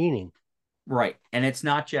having meaning. Right. And it's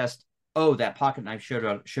not just, oh, that pocket knife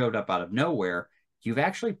showed up out of nowhere. You've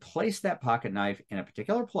actually placed that pocket knife in a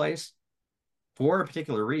particular place for a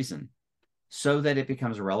particular reason so that it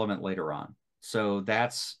becomes relevant later on. So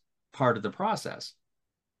that's part of the process.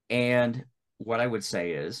 And what I would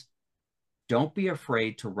say is, don't be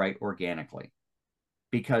afraid to write organically,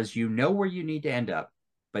 because you know where you need to end up,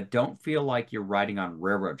 but don't feel like you're riding on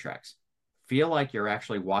railroad tracks. Feel like you're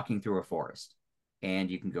actually walking through a forest,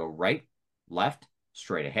 and you can go right, left,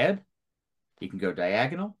 straight ahead. You can go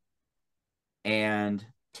diagonal, and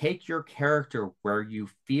take your character where you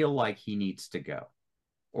feel like he needs to go,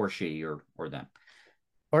 or she, or them.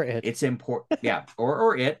 Or it. It's important. Yeah.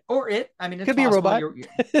 Or it. I mean, it's could be a robot.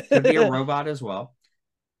 Could be a robot as well.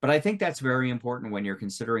 But I think that's very important when you're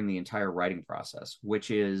considering the entire writing process, which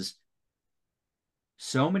is,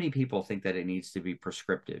 so many people think that it needs to be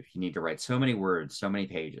prescriptive. You need to write so many words, so many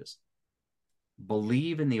pages.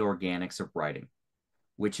 Believe in the organics of writing,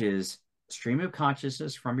 which is stream of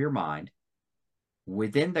consciousness from your mind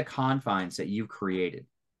within the confines that you've created.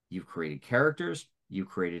 You've created characters, you've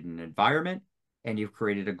created an environment, and you've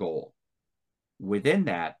created a goal. Within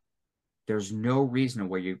that, there's no reason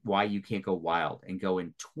why you can't go wild and go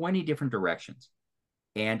in 20 different directions.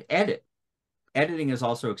 And edit. Editing is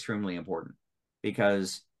also extremely important,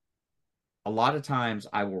 because a lot of times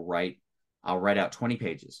I'll write out 20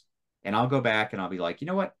 pages and I'll go back and I'll be like, you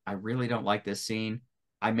know what? I really don't like this scene.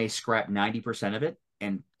 I may scrap 90% of it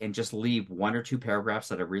and just leave 1 or 2 paragraphs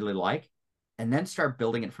that I really like, and then start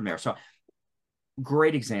building it from there. So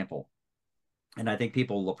great example, and I think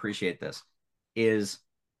people will appreciate this, is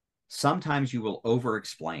sometimes you will over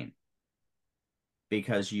explain.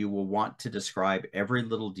 because you will want to describe every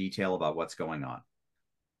little detail about what's going on.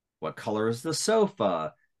 What color is the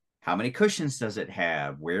sofa? How many cushions does it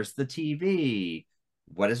have? Where's the TV?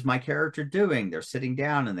 What is my character doing? They're sitting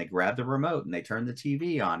down and they grab the remote and they turn the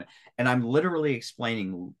TV on. And I'm literally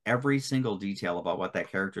explaining every single detail about what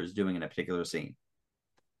that character is doing in a particular scene.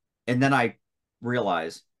 And then I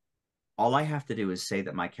realize all I have to do is say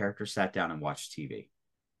that my character sat down and watched TV.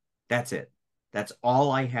 That's it. That's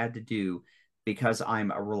all I had to do, because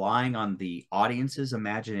I'm relying on the audience's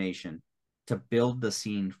imagination to build the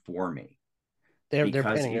scene for me. They're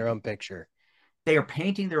painting their own picture. They are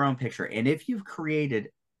painting their own picture. And if you've created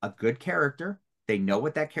a good character, they know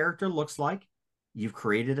what that character looks like. You've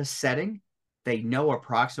created a setting. They know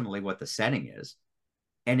approximately what the setting is.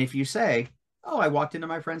 And if you say, oh, I walked into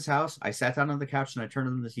my friend's house, I sat down on the couch and I turned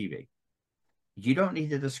on the TV. You don't need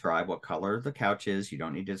to describe what color the couch is. You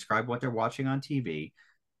don't need to describe what they're watching on TV.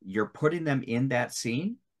 You're putting them in that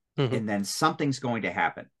scene, and then something's going to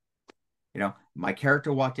happen. You know, my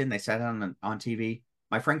character walked in, they sat down on TV.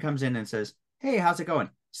 My friend comes in and says, hey, how's it going?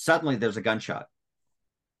 Suddenly there's a gunshot.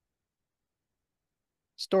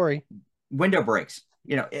 Story. Window breaks.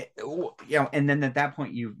 And then at that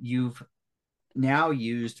point you've now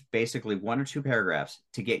used basically one or two paragraphs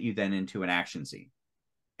to get you then into an action scene.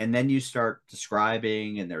 And then you start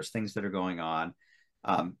describing, and there's things that are going on.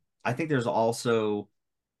 I think there's also,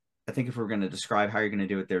 I think if we're going to describe how you're going to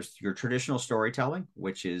do it, there's your traditional storytelling,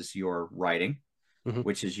 which is your writing,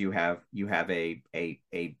 which is you have a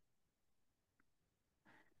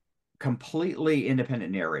completely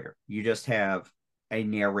independent narrator. You just have a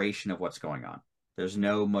narration of what's going on. There's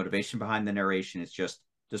no motivation behind the narration. It's just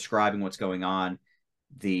describing what's going on.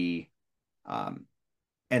 And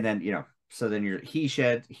then, so then he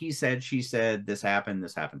said, she said, this happened.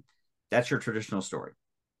 That's your traditional story.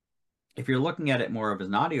 If you're looking at it more of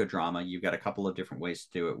an audio drama, you've got a couple of different ways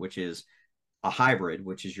to do it, which is a hybrid,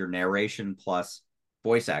 which is your narration plus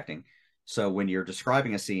voice acting. So when you're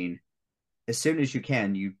describing a scene, as soon as you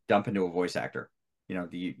can, you dump into a voice actor.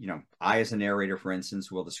 I, as a narrator, for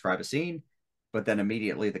instance, will describe a scene, but then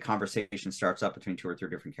immediately the conversation starts up between two or three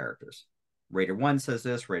different characters. Raider 1 says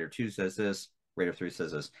this, Raider 2 says this, Raider 3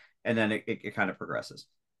 says this, and then it kind of progresses.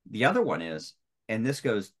 The other one is, and this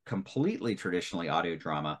goes completely traditionally audio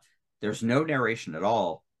drama, there's no narration at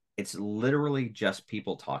all. It's literally just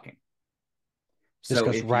people talking. Just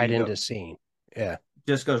goes right into scene. Yeah.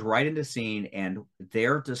 Just goes right into scene, and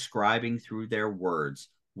they're describing through their words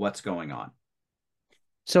what's going on.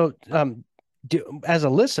 So as a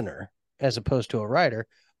listener, as opposed to a writer,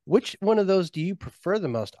 which one of those do you prefer the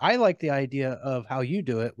most? I like the idea of how you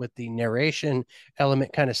do it with the narration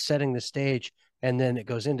element kind of setting the stage, and then it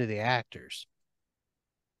goes into the actors.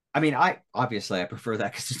 I mean, I prefer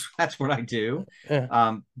that because that's what I do.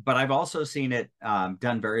 Yeah. But I've also seen it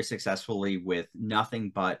done very successfully with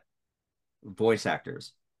nothing but voice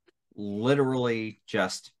actors. Literally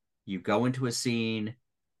just, you go into a scene,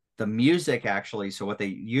 the music actually, so what they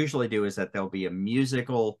usually do is that there'll be a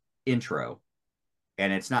musical intro,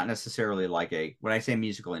 and it's not necessarily like when I say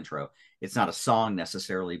musical intro, it's not a song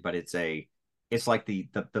necessarily, but it's like the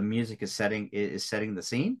music is setting the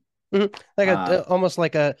scene. Like almost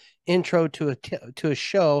like a intro to a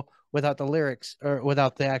show without the lyrics or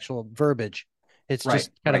without the actual verbiage. It's just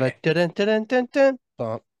kind of a dun dun dun dun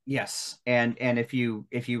bump. Yes, and if you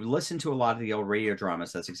listen to a lot of the old radio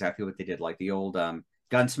dramas, that's exactly what they did. Like the old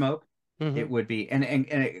Gunsmoke, it would be, and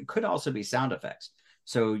it could also be sound effects.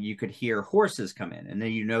 So you could hear horses come in, and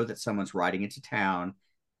then you know that someone's riding into town,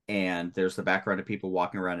 and there's the background of people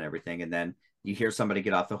walking around and everything, and then you hear somebody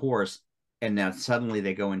get off the horse, and then suddenly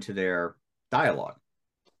they go into their dialogue.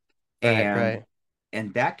 Right.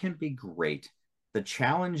 And that can be great. The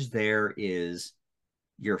challenge there is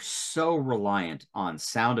you're so reliant on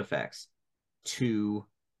sound effects to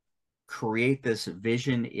create this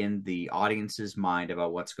vision in the audience's mind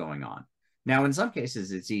about what's going on. Now, in some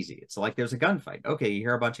cases, it's easy. It's like there's a gunfight. Okay, you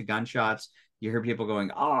hear a bunch of gunshots. You hear people going,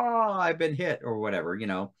 oh, I've been hit, or whatever,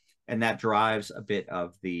 and that drives a bit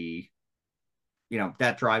of the,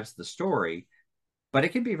 that drives the story. But it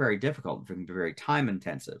can be very difficult. It can be very time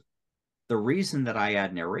intensive. The reason that I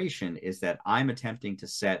add narration is that I'm attempting to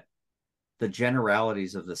set the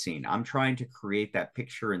generalities of the scene. I'm trying to create that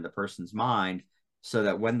picture in the person's mind so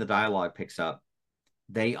that when the dialogue picks up,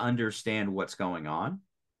 they understand what's going on.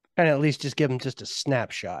 And at least just give them just a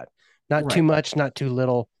snapshot. Not too much, not too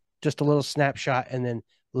little, just a little snapshot, and then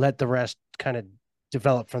let the rest kind of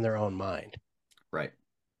develop from their own mind. Right.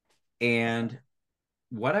 And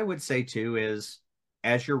what I would say too is,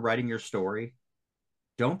 as you're writing your story,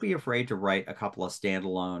 don't be afraid to write a couple of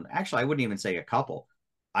standalone. Actually, I wouldn't even say a couple.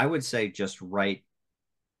 I would say just write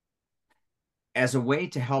as a way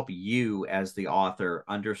to help you as the author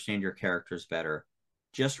understand your characters better,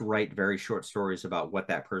 just write very short stories about what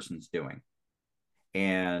that person's doing.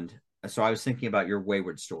 And so I was thinking about your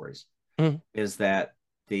wayward stories. Is that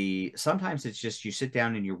sometimes it's just you sit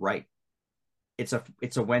down and you write. It's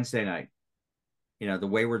a Wednesday night. The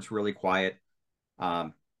wayward's really quiet.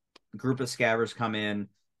 Group of scabbers come in.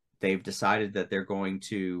 They've decided that they're going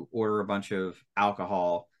to order a bunch of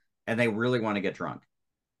alcohol and they really want to get drunk.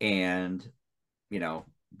 And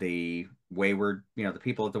the wayward, the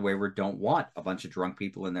people at the wayward don't want a bunch of drunk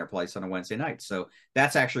people in their place on a Wednesday night. So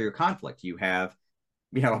that's actually your conflict. You have,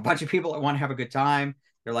 a bunch of people that want to have a good time.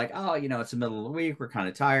 They're like, oh, it's the middle of the week. We're kind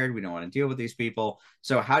of tired. We don't want to deal with these people.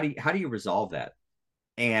 So how do you resolve that?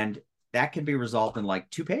 And that can be resolved in like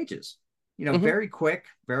 2 pages, very quick,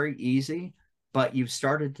 very easy, but you've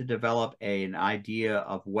started to develop an idea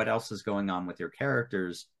of what else is going on with your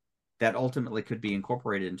characters that ultimately could be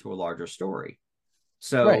incorporated into a larger story.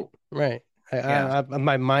 So, right.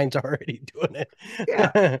 My mind's already doing it.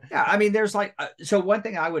 yeah. I mean, there's like, so one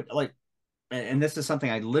thing I would like, and this is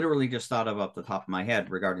something I literally just thought of off the top of my head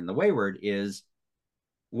regarding the wayward, is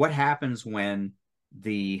what happens when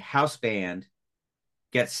the house band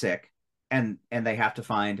gets sick and they have to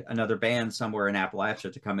find another band somewhere in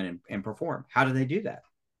Appalachia to come in and perform. How do they do that?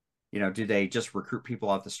 Do they just recruit people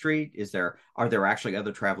off the street? Are there actually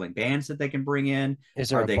other traveling bands that they can bring in? Is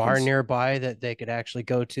there a bar nearby that they could actually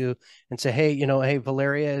go to and say, hey, hey,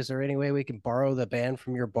 Valeria, is there any way we can borrow the band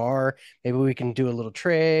from your bar? Maybe we can do a little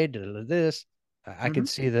trade, this. I could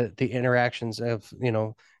see the interactions of,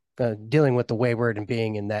 dealing with the wayward and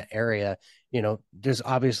being in that area. There's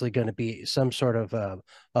obviously going to be some sort of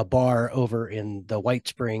a bar over in the White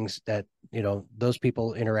Springs that, those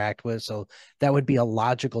people interact with. So that would be a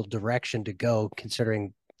logical direction to go,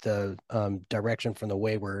 considering the direction from the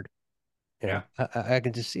wayward. I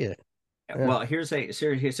can just see it. Yeah. Well, here's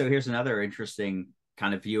another interesting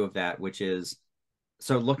kind of view of that, which is,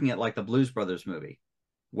 so looking at like the Blues Brothers movie,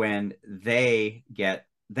 when they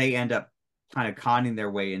end up kind of conning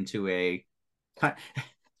their way into a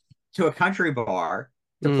country bar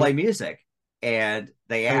to play music, and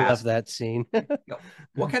they ask, I love that scene.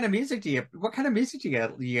 what kind of music do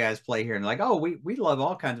you guys play here? And like, oh, we love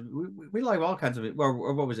all kinds of we like all kinds of,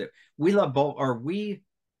 or what was it? We love both, or we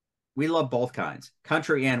love both kinds,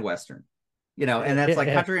 country and Western. And that's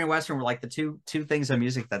like country and Western were like the two things of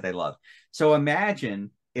music that they love. So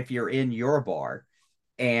imagine if you're in your bar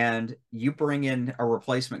and you bring in a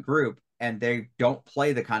replacement group and they don't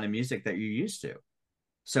play the kind of music that you're used to.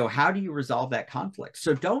 So how do you resolve that conflict?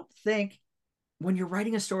 So don't think, when you're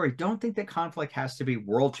writing a story, don't think that conflict has to be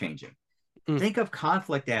world changing. Think of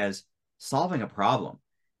conflict as solving a problem.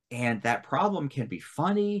 And that problem can be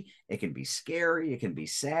funny, it can be scary, it can be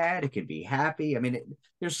sad, it can be happy. I mean,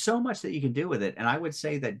 there's so much that you can do with it. And I would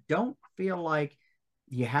say that don't feel like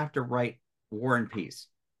you have to write War and Peace,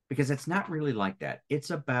 because it's not really like that. It's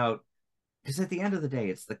about, because at the end of the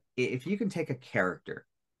day, if you can take a character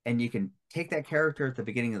and you can take that character at the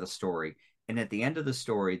beginning of the story, and at the end of the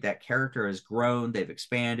story, that character has grown, they've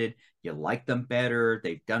expanded, you like them better,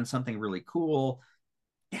 they've done something really cool.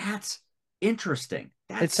 That's interesting.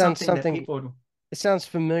 That's something that people. It sounds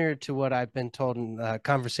familiar to what I've been told in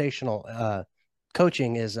conversational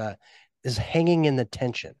coaching is hanging in the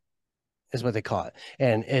tension, is what they call it.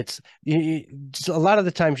 And it's a lot of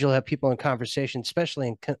the times you'll have people in conversation,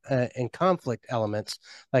 especially in conflict elements,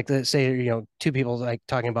 like let's say, 2 people like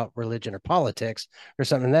talking about religion or politics or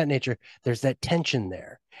something of that nature. There's that tension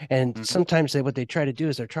there. And sometimes what they try to do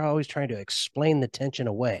is they're always trying to explain the tension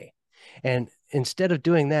away. And instead of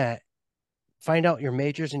doing that, find out your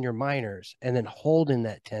majors and your minors and then hold in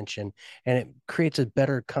that tension, and it creates a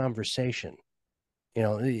better conversation.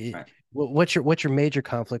 Right. What's your major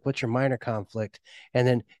conflict? What's your minor conflict? And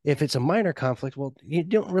then if it's a minor conflict, well, you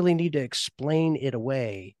don't really need to explain it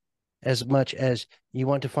away as much as you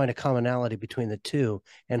want to find a commonality between the two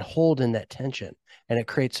and hold in that tension, and it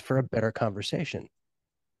creates for a better conversation.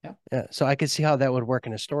 Yeah. So I could see how that would work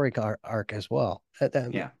in a story arc as well.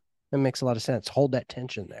 That makes a lot of sense. Hold that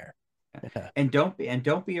tension there. Yeah. And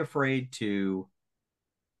don't be afraid to,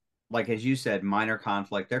 like, as you said, minor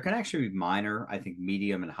conflict. There can actually be minor, I think,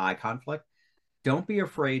 medium and high conflict. Don't be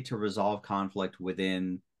afraid to resolve conflict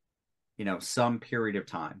within, some period of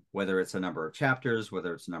time, whether it's a number of chapters,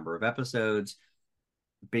 whether it's a number of episodes,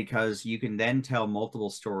 because you can then tell multiple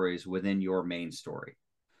stories within your main story.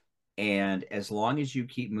 And as long as you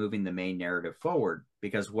keep moving the main narrative forward,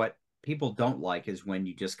 because what people don't like is when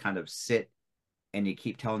you just kind of sit and you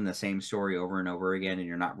keep telling the same story over and over again and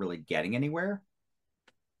you're not really getting anywhere.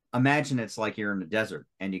 imagine it's like you're in a desert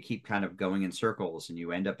and you keep kind of going in circles and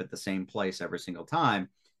you end up at the same place every single time.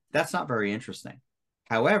 That's not very interesting.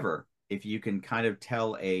 However, if you can kind of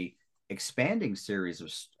tell a expanding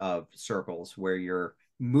series of circles where you're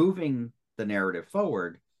moving the narrative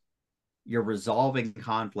forward, you're resolving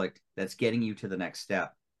conflict that's getting you to the next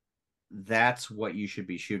step. That's what you should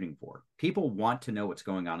be shooting for. People want to know what's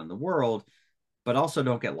going on in the world, but also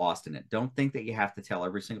don't get lost in it. Don't think that you have to tell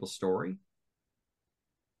every single story.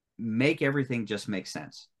 Make everything just make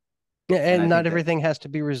sense. Yeah, and not everything has to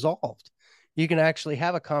be resolved. You can actually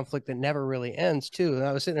have a conflict that never really ends too. And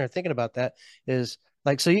I was sitting there thinking about that is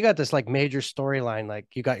like, so you got this like major storyline, like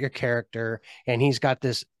you got your character and he's got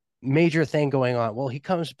this major thing going on. Well, he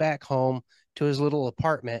comes back home to his little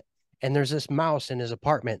apartment and there's this mouse in his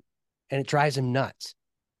apartment and it drives him nuts.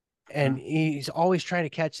 And he's always trying to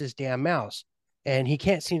catch this damn mouse and he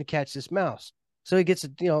can't seem to catch this mouse. So he gets,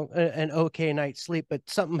 an okay night's sleep, but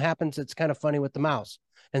something happens that's kind of funny with the mouse.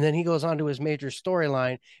 And then he goes on to his major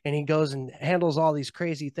storyline and he goes and handles all these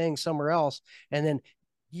crazy things somewhere else. And then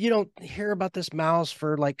you don't hear about this mouse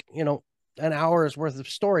for like, an hour's worth of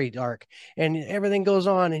story arc, and everything goes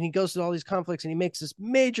on and he goes through all these conflicts and he makes this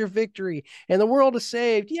major victory and the world is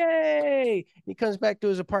saved. Yay. He comes back to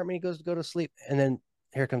his apartment. He goes to go to sleep. And then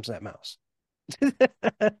here comes that mouse.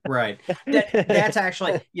 Right. That's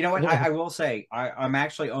actually, you know what? I will say, I'm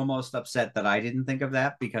actually almost upset that I didn't think of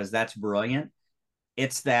that because that's brilliant.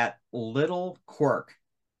 It's that little quirk,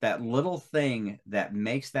 that little thing that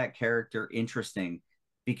makes that character interesting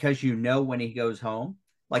because when he goes home,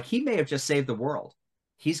 like he may have just saved the world.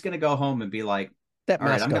 He's going to go home and be like, all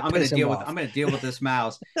right, I'm going to deal with this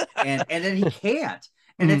mouse. and then he can't.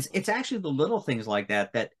 And it's actually the little things like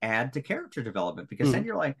that add to character development because then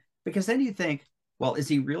you're like, because then you think, well, is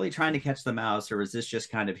he really trying to catch the mouse or is this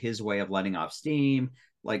just kind of his way of letting off steam?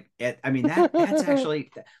 Like, that's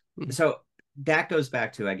actually, so that goes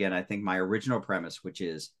back to, again, I think my original premise, which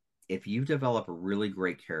is if you develop really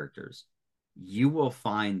great characters, you will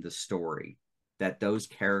find the story that those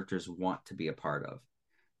characters want to be a part of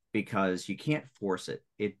because you can't force it.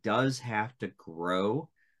 It does have to grow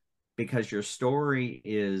because your story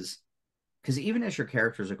is, because even as your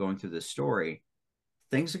characters are going through this story,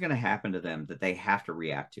 things are going to happen to them that they have to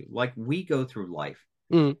react to. Like we go through life.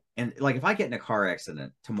 And like if I get in a car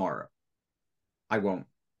accident tomorrow, I'm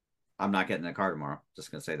not getting in a car tomorrow.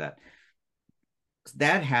 Just going to say that.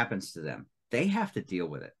 That happens to them. They have to deal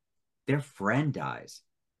with it. Their friend dies.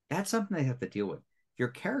 That's something they have to deal with. Your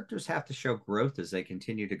characters have to show growth as they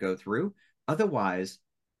continue to go through. Otherwise,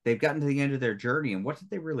 they've gotten to the end of their journey. And what did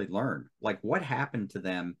they really learn? Like what happened to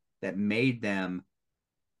them that made them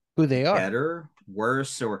who they are, better,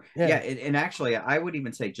 worse, or and actually I would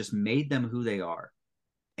even say just made them who they are.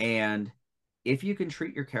 And if you can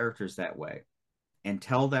treat your characters that way and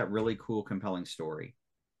tell that really cool, compelling story,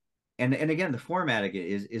 and again, the format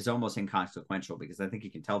is almost inconsequential because I think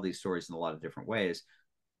you can tell these stories in a lot of different ways.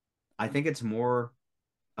 I think it's more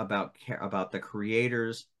about the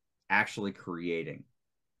creators actually creating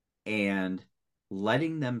and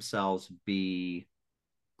letting themselves be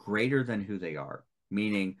greater than who they are.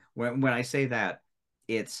 Meaning, when I say that,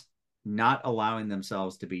 it's not allowing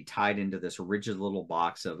themselves to be tied into this rigid little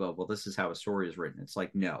box of, oh, well, this is how a story is written. It's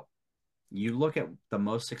like, no. You look at the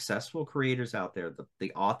most successful creators out there,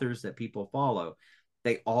 the authors that people follow,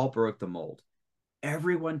 they all broke the mold.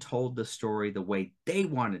 Everyone told the story the way they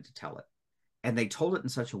wanted to tell it. And they told it in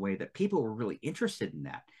such a way that people were really interested in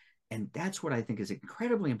that. And that's what I think is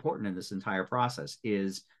incredibly important in this entire process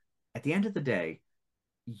is at the end of the day,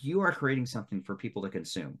 you are creating something for people to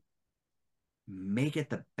consume. Make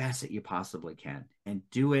it the best that you possibly can and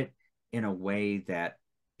do it in a way that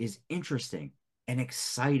is interesting and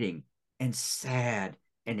exciting and sad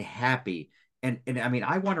and happy. And I mean,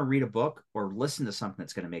 I want to read a book or listen to something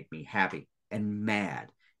that's going to make me happy and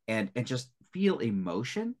mad and just feel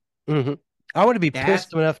emotion. I want to be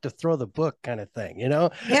pissed enough to throw the book kind of thing, Yeah.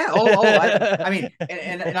 I mean,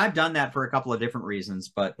 and I've done that for a couple of different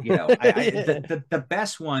reasons, but the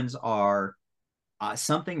best ones are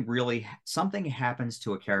something happens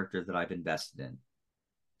to a character that I've invested in,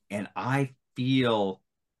 and I feel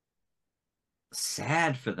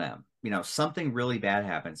sad for them. Something really bad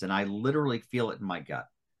happens, and I literally feel it in my gut.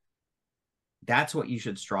 That's what you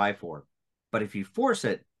should strive for. But if you force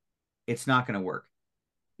it, it's not going to work.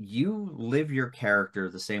 You live your character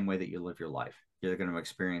the same way that you live your life. You're going to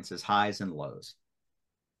experience his highs and lows,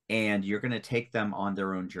 and you're going to take them on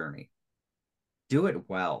their own journey. Do it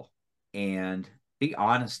well and be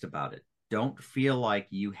honest about it. Don't feel like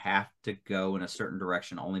you have to go in a certain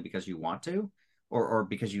direction only because you want to or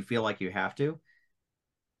because you feel like you have to.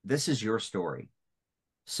 This is your story.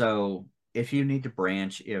 So if you need to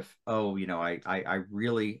branch, if, oh, you know, I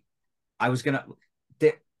really, I was going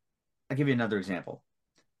to, I'll give you another example.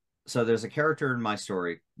 So there's a character in my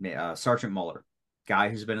story, Sergeant Muller, guy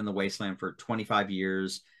who's been in the wasteland for 25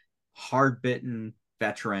 years, hard bitten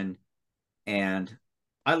veteran. And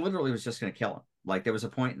I literally was just going to kill him. Like there was a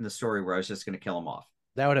point in the story where I was just going to kill him off.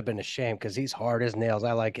 That would have been a shame because he's hard as nails.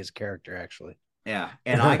 I like his character, actually. Yeah.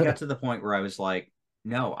 And I got to the point where I was like,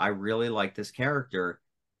 no, I really like this character.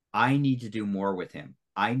 I need to do more with him.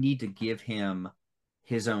 I need to give him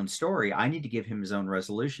his own story. I need to give him his own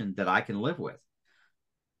resolution that I can live with.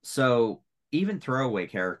 So even throwaway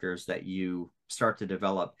characters that you start to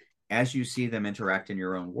develop, as you see them interact in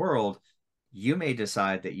your own world, you may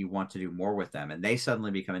decide that you want to do more with them, and they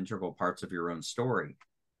suddenly become integral parts of your own story.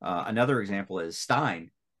 Another example is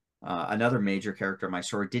Stein, another major character in my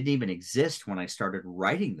story, didn't even exist when I started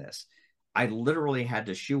writing this. I literally had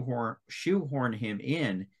to shoehorn him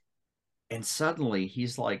in, and suddenly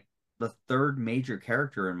he's like the third major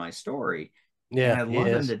character in my story. Yeah, and I love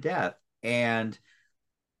him to death. And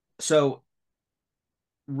so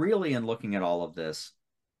really, in looking at all of this,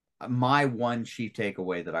 my one chief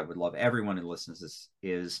takeaway that I would love everyone who listens to this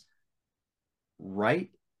is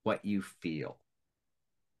write what you feel.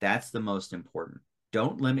 That's the most important.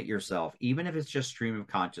 Don't limit yourself, even if it's just stream of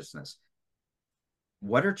consciousness.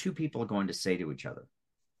 What are two people going to say to each other?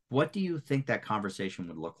 What do you think that conversation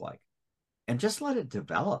would look like? And just let it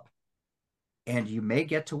develop. And you may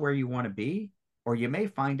get to where you want to be, or you may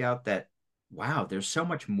find out that, wow, there's so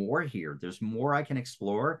much more here. There's more I can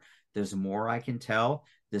explore. There's more I can tell.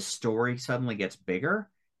 This story suddenly gets bigger.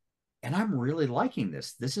 And I'm really liking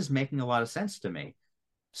this. This is making a lot of sense to me.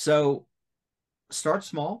 So start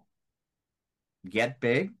small, get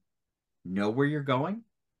big, know where you're going,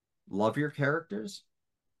 love your characters,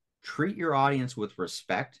 treat your audience with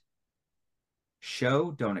respect,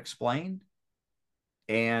 show, don't explain,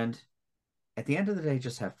 and at the end of the day,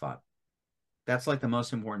 just have fun. That's like the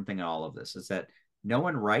most important thing in all of this, is that no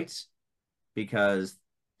one writes because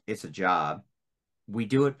it's a job. We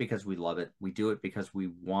do it because we love it. We do it because we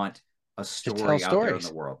want a story out there in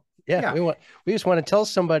the world. Yeah. We just want to tell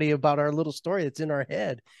somebody about our little story that's in our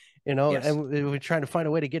head, you know, Yes. and we're trying to find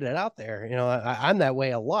a way to get it out there. You know, I'm that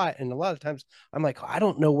way a lot. And a lot of times I'm like, I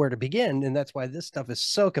don't know where to begin. And that's why this stuff is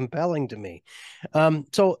so compelling to me.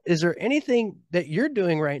 So is there anything that you're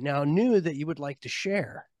doing right now new that you would like to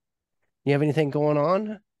share? You have anything going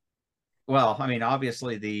on? Well, I mean,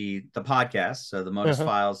 obviously the podcast, so the Modus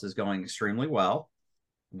Files is going extremely well.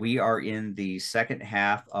 We are in the second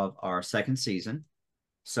half of our second season.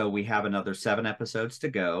 So we have another 7 episodes to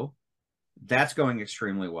go. That's going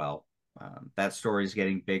extremely well. That story is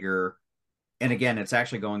getting bigger. And again, it's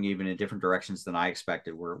actually going even in different directions than I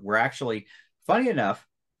expected. We're actually, funny enough,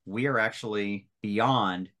 we are actually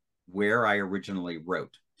beyond where I originally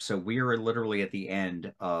wrote. So we are literally at the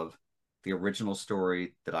end of the original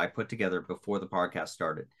story that I put together before the podcast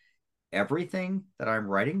started. Everything that I'm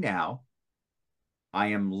writing now, I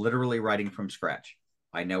am literally writing from scratch.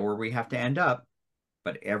 I know where we have to end up,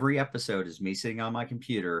 but every episode is me sitting on my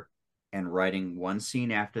computer and writing one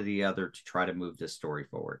scene after the other to try to move this story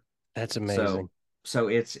forward. That's amazing. So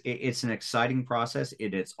it's an exciting process.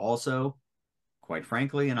 It's also, quite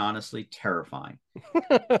frankly and honestly, terrifying.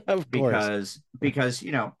 Of course. Because,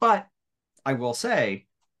 you know, but I will say,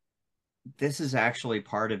 this is actually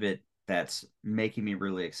part of it that's making me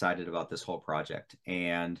really excited about this whole project.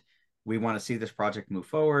 And we want to see this project move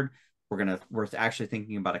forward. We're actually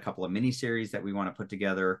thinking about a couple of miniseries that we want to put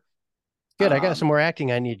together. Good. I got some more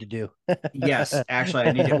acting I need to do. Yes, actually,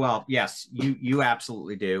 I need to. Well, yes, you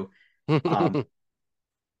absolutely do.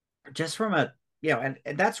 Just from a, you know,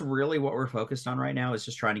 and that's really what we're focused on right now, is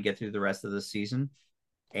just trying to get through the rest of the season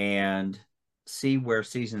and see where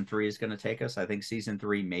season 3 is going to take us. I think season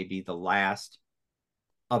 3 may be the last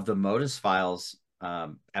of the Modus Files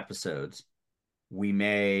episodes. We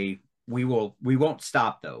won't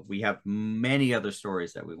stop though. We have many other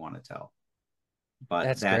stories that we want to tell. But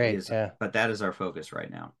that's that great. is Yeah. But that is our focus right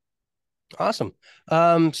now. Awesome.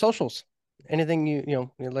 Socials. Anything you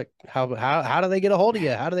know, like how do they get a hold of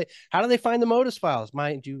you? How do they find the Modus Files?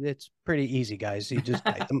 Mind you, it's pretty easy, guys. You just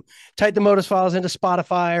type the Modus Files into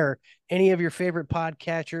Spotify or any of your favorite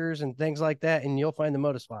podcatchers and things like that, and you'll find the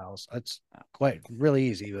Modus Files. It's quite really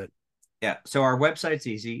easy, but yeah. So our website's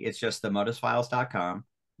easy. It's just themodusfiles.com.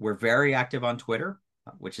 We're very active on Twitter,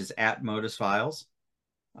 which is @ModusFiles.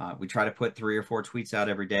 We try to put 3 or 4 tweets out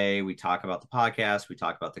every day. We talk about the podcast. We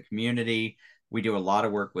talk about the community. We do a lot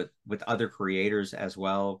of work with other creators as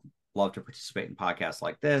well. Love to participate in podcasts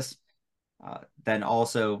like this. Then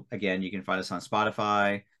also, again, you can find us on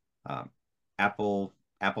Spotify, Apple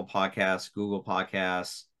Apple Podcasts, Google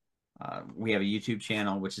Podcasts. We have a YouTube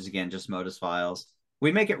channel, which is, again, just Modus Files.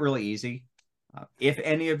 We make it really easy. If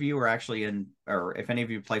any of you are actually in, or if any of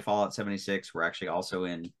you play Fallout 76, we're actually also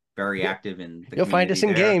very active in the You'll find us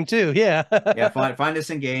in there. game too. Yeah. Yeah. Find us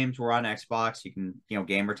in games. We're on Xbox. You can,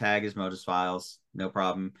 gamer tag is Modus Files. No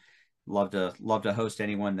problem. Love to host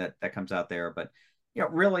anyone that comes out there. But,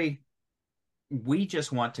 really, we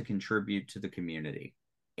just want to contribute to the community,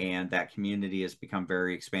 and that community has become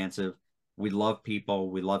very expansive. We love people.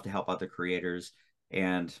 We love to help out the creators,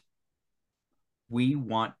 and we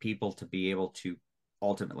want people to be able to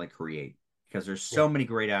ultimately create, because there's so many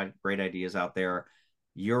great ideas out there.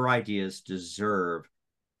 Your ideas deserve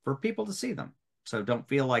for people to see them. So don't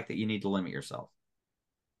feel like that you need to limit yourself.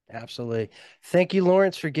 Absolutely. Thank you,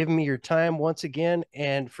 Lawrence, for giving me your time once again,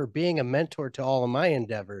 and for being a mentor to all of my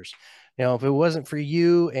endeavors. If it wasn't for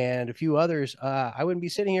you and a few others, I wouldn't be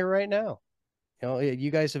sitting here right now.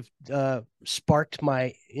 You guys have sparked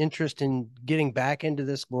my interest in getting back into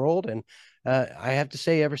this world. And I have to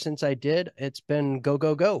say, ever since I did, it's been go,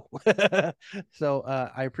 go, go. So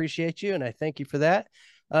I appreciate you, and I thank you for that.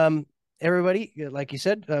 Everybody, like you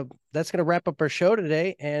said, that's going to wrap up our show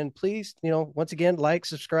today. And please, once again, like,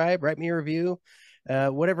 subscribe, write me a review.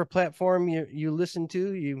 Whatever platform you listen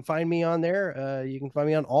to, you can find me on there. You can find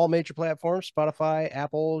me on all major platforms: Spotify,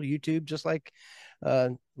 Apple, YouTube, just like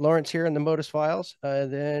Lawrence here in the Modus Files.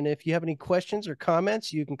 Then if you have any questions or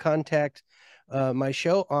comments, you can contact my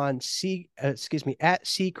show on at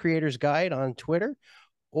C Creators Guide on Twitter,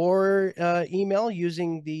 or email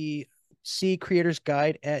using the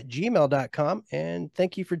ccreatorsguide@gmail.com. And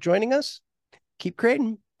thank you for joining us. Keep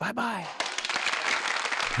creating. Bye-bye.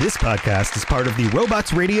 This podcast is part of the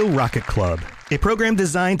Robots Radio Rocket Club, a program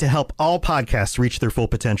designed to help all podcasts reach their full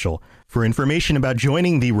potential. For information about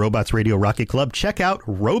joining the Robots Radio Rocket Club, check out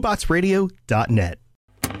robotsradio.net.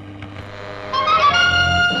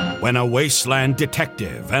 When a wasteland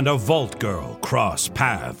detective and a vault girl cross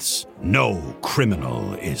paths, no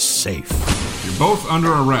criminal is safe. You're both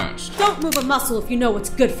under arrest. Don't move a muscle if you know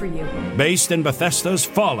what's good for you. Based in Bethesda's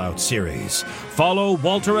Fallout series, follow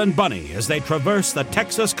Walter and Bunny as they traverse the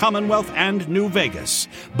Texas Commonwealth and New Vegas,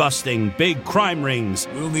 busting big crime rings.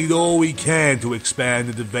 We'll need all we can to expand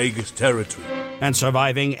into Vegas territory. And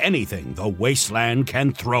surviving anything the wasteland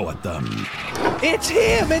can throw at them. It's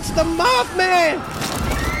him! It's the Mothman!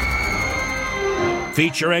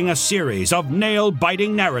 Featuring a series of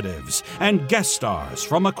nail-biting narratives and guest stars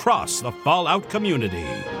from across the Fallout community.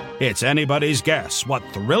 It's anybody's guess what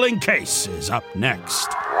thrilling case is up next.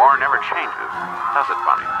 War never changes, does it,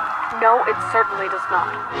 Bunny? No, it certainly does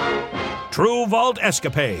not. True Vault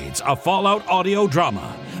Escapades, a Fallout audio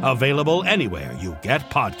drama. Available anywhere you get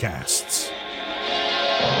podcasts.